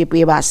ကောင်းကြီး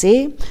ပေးပါစေ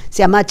ဆ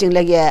ရာမကျင်လ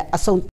က်ရဲ့အဆုံး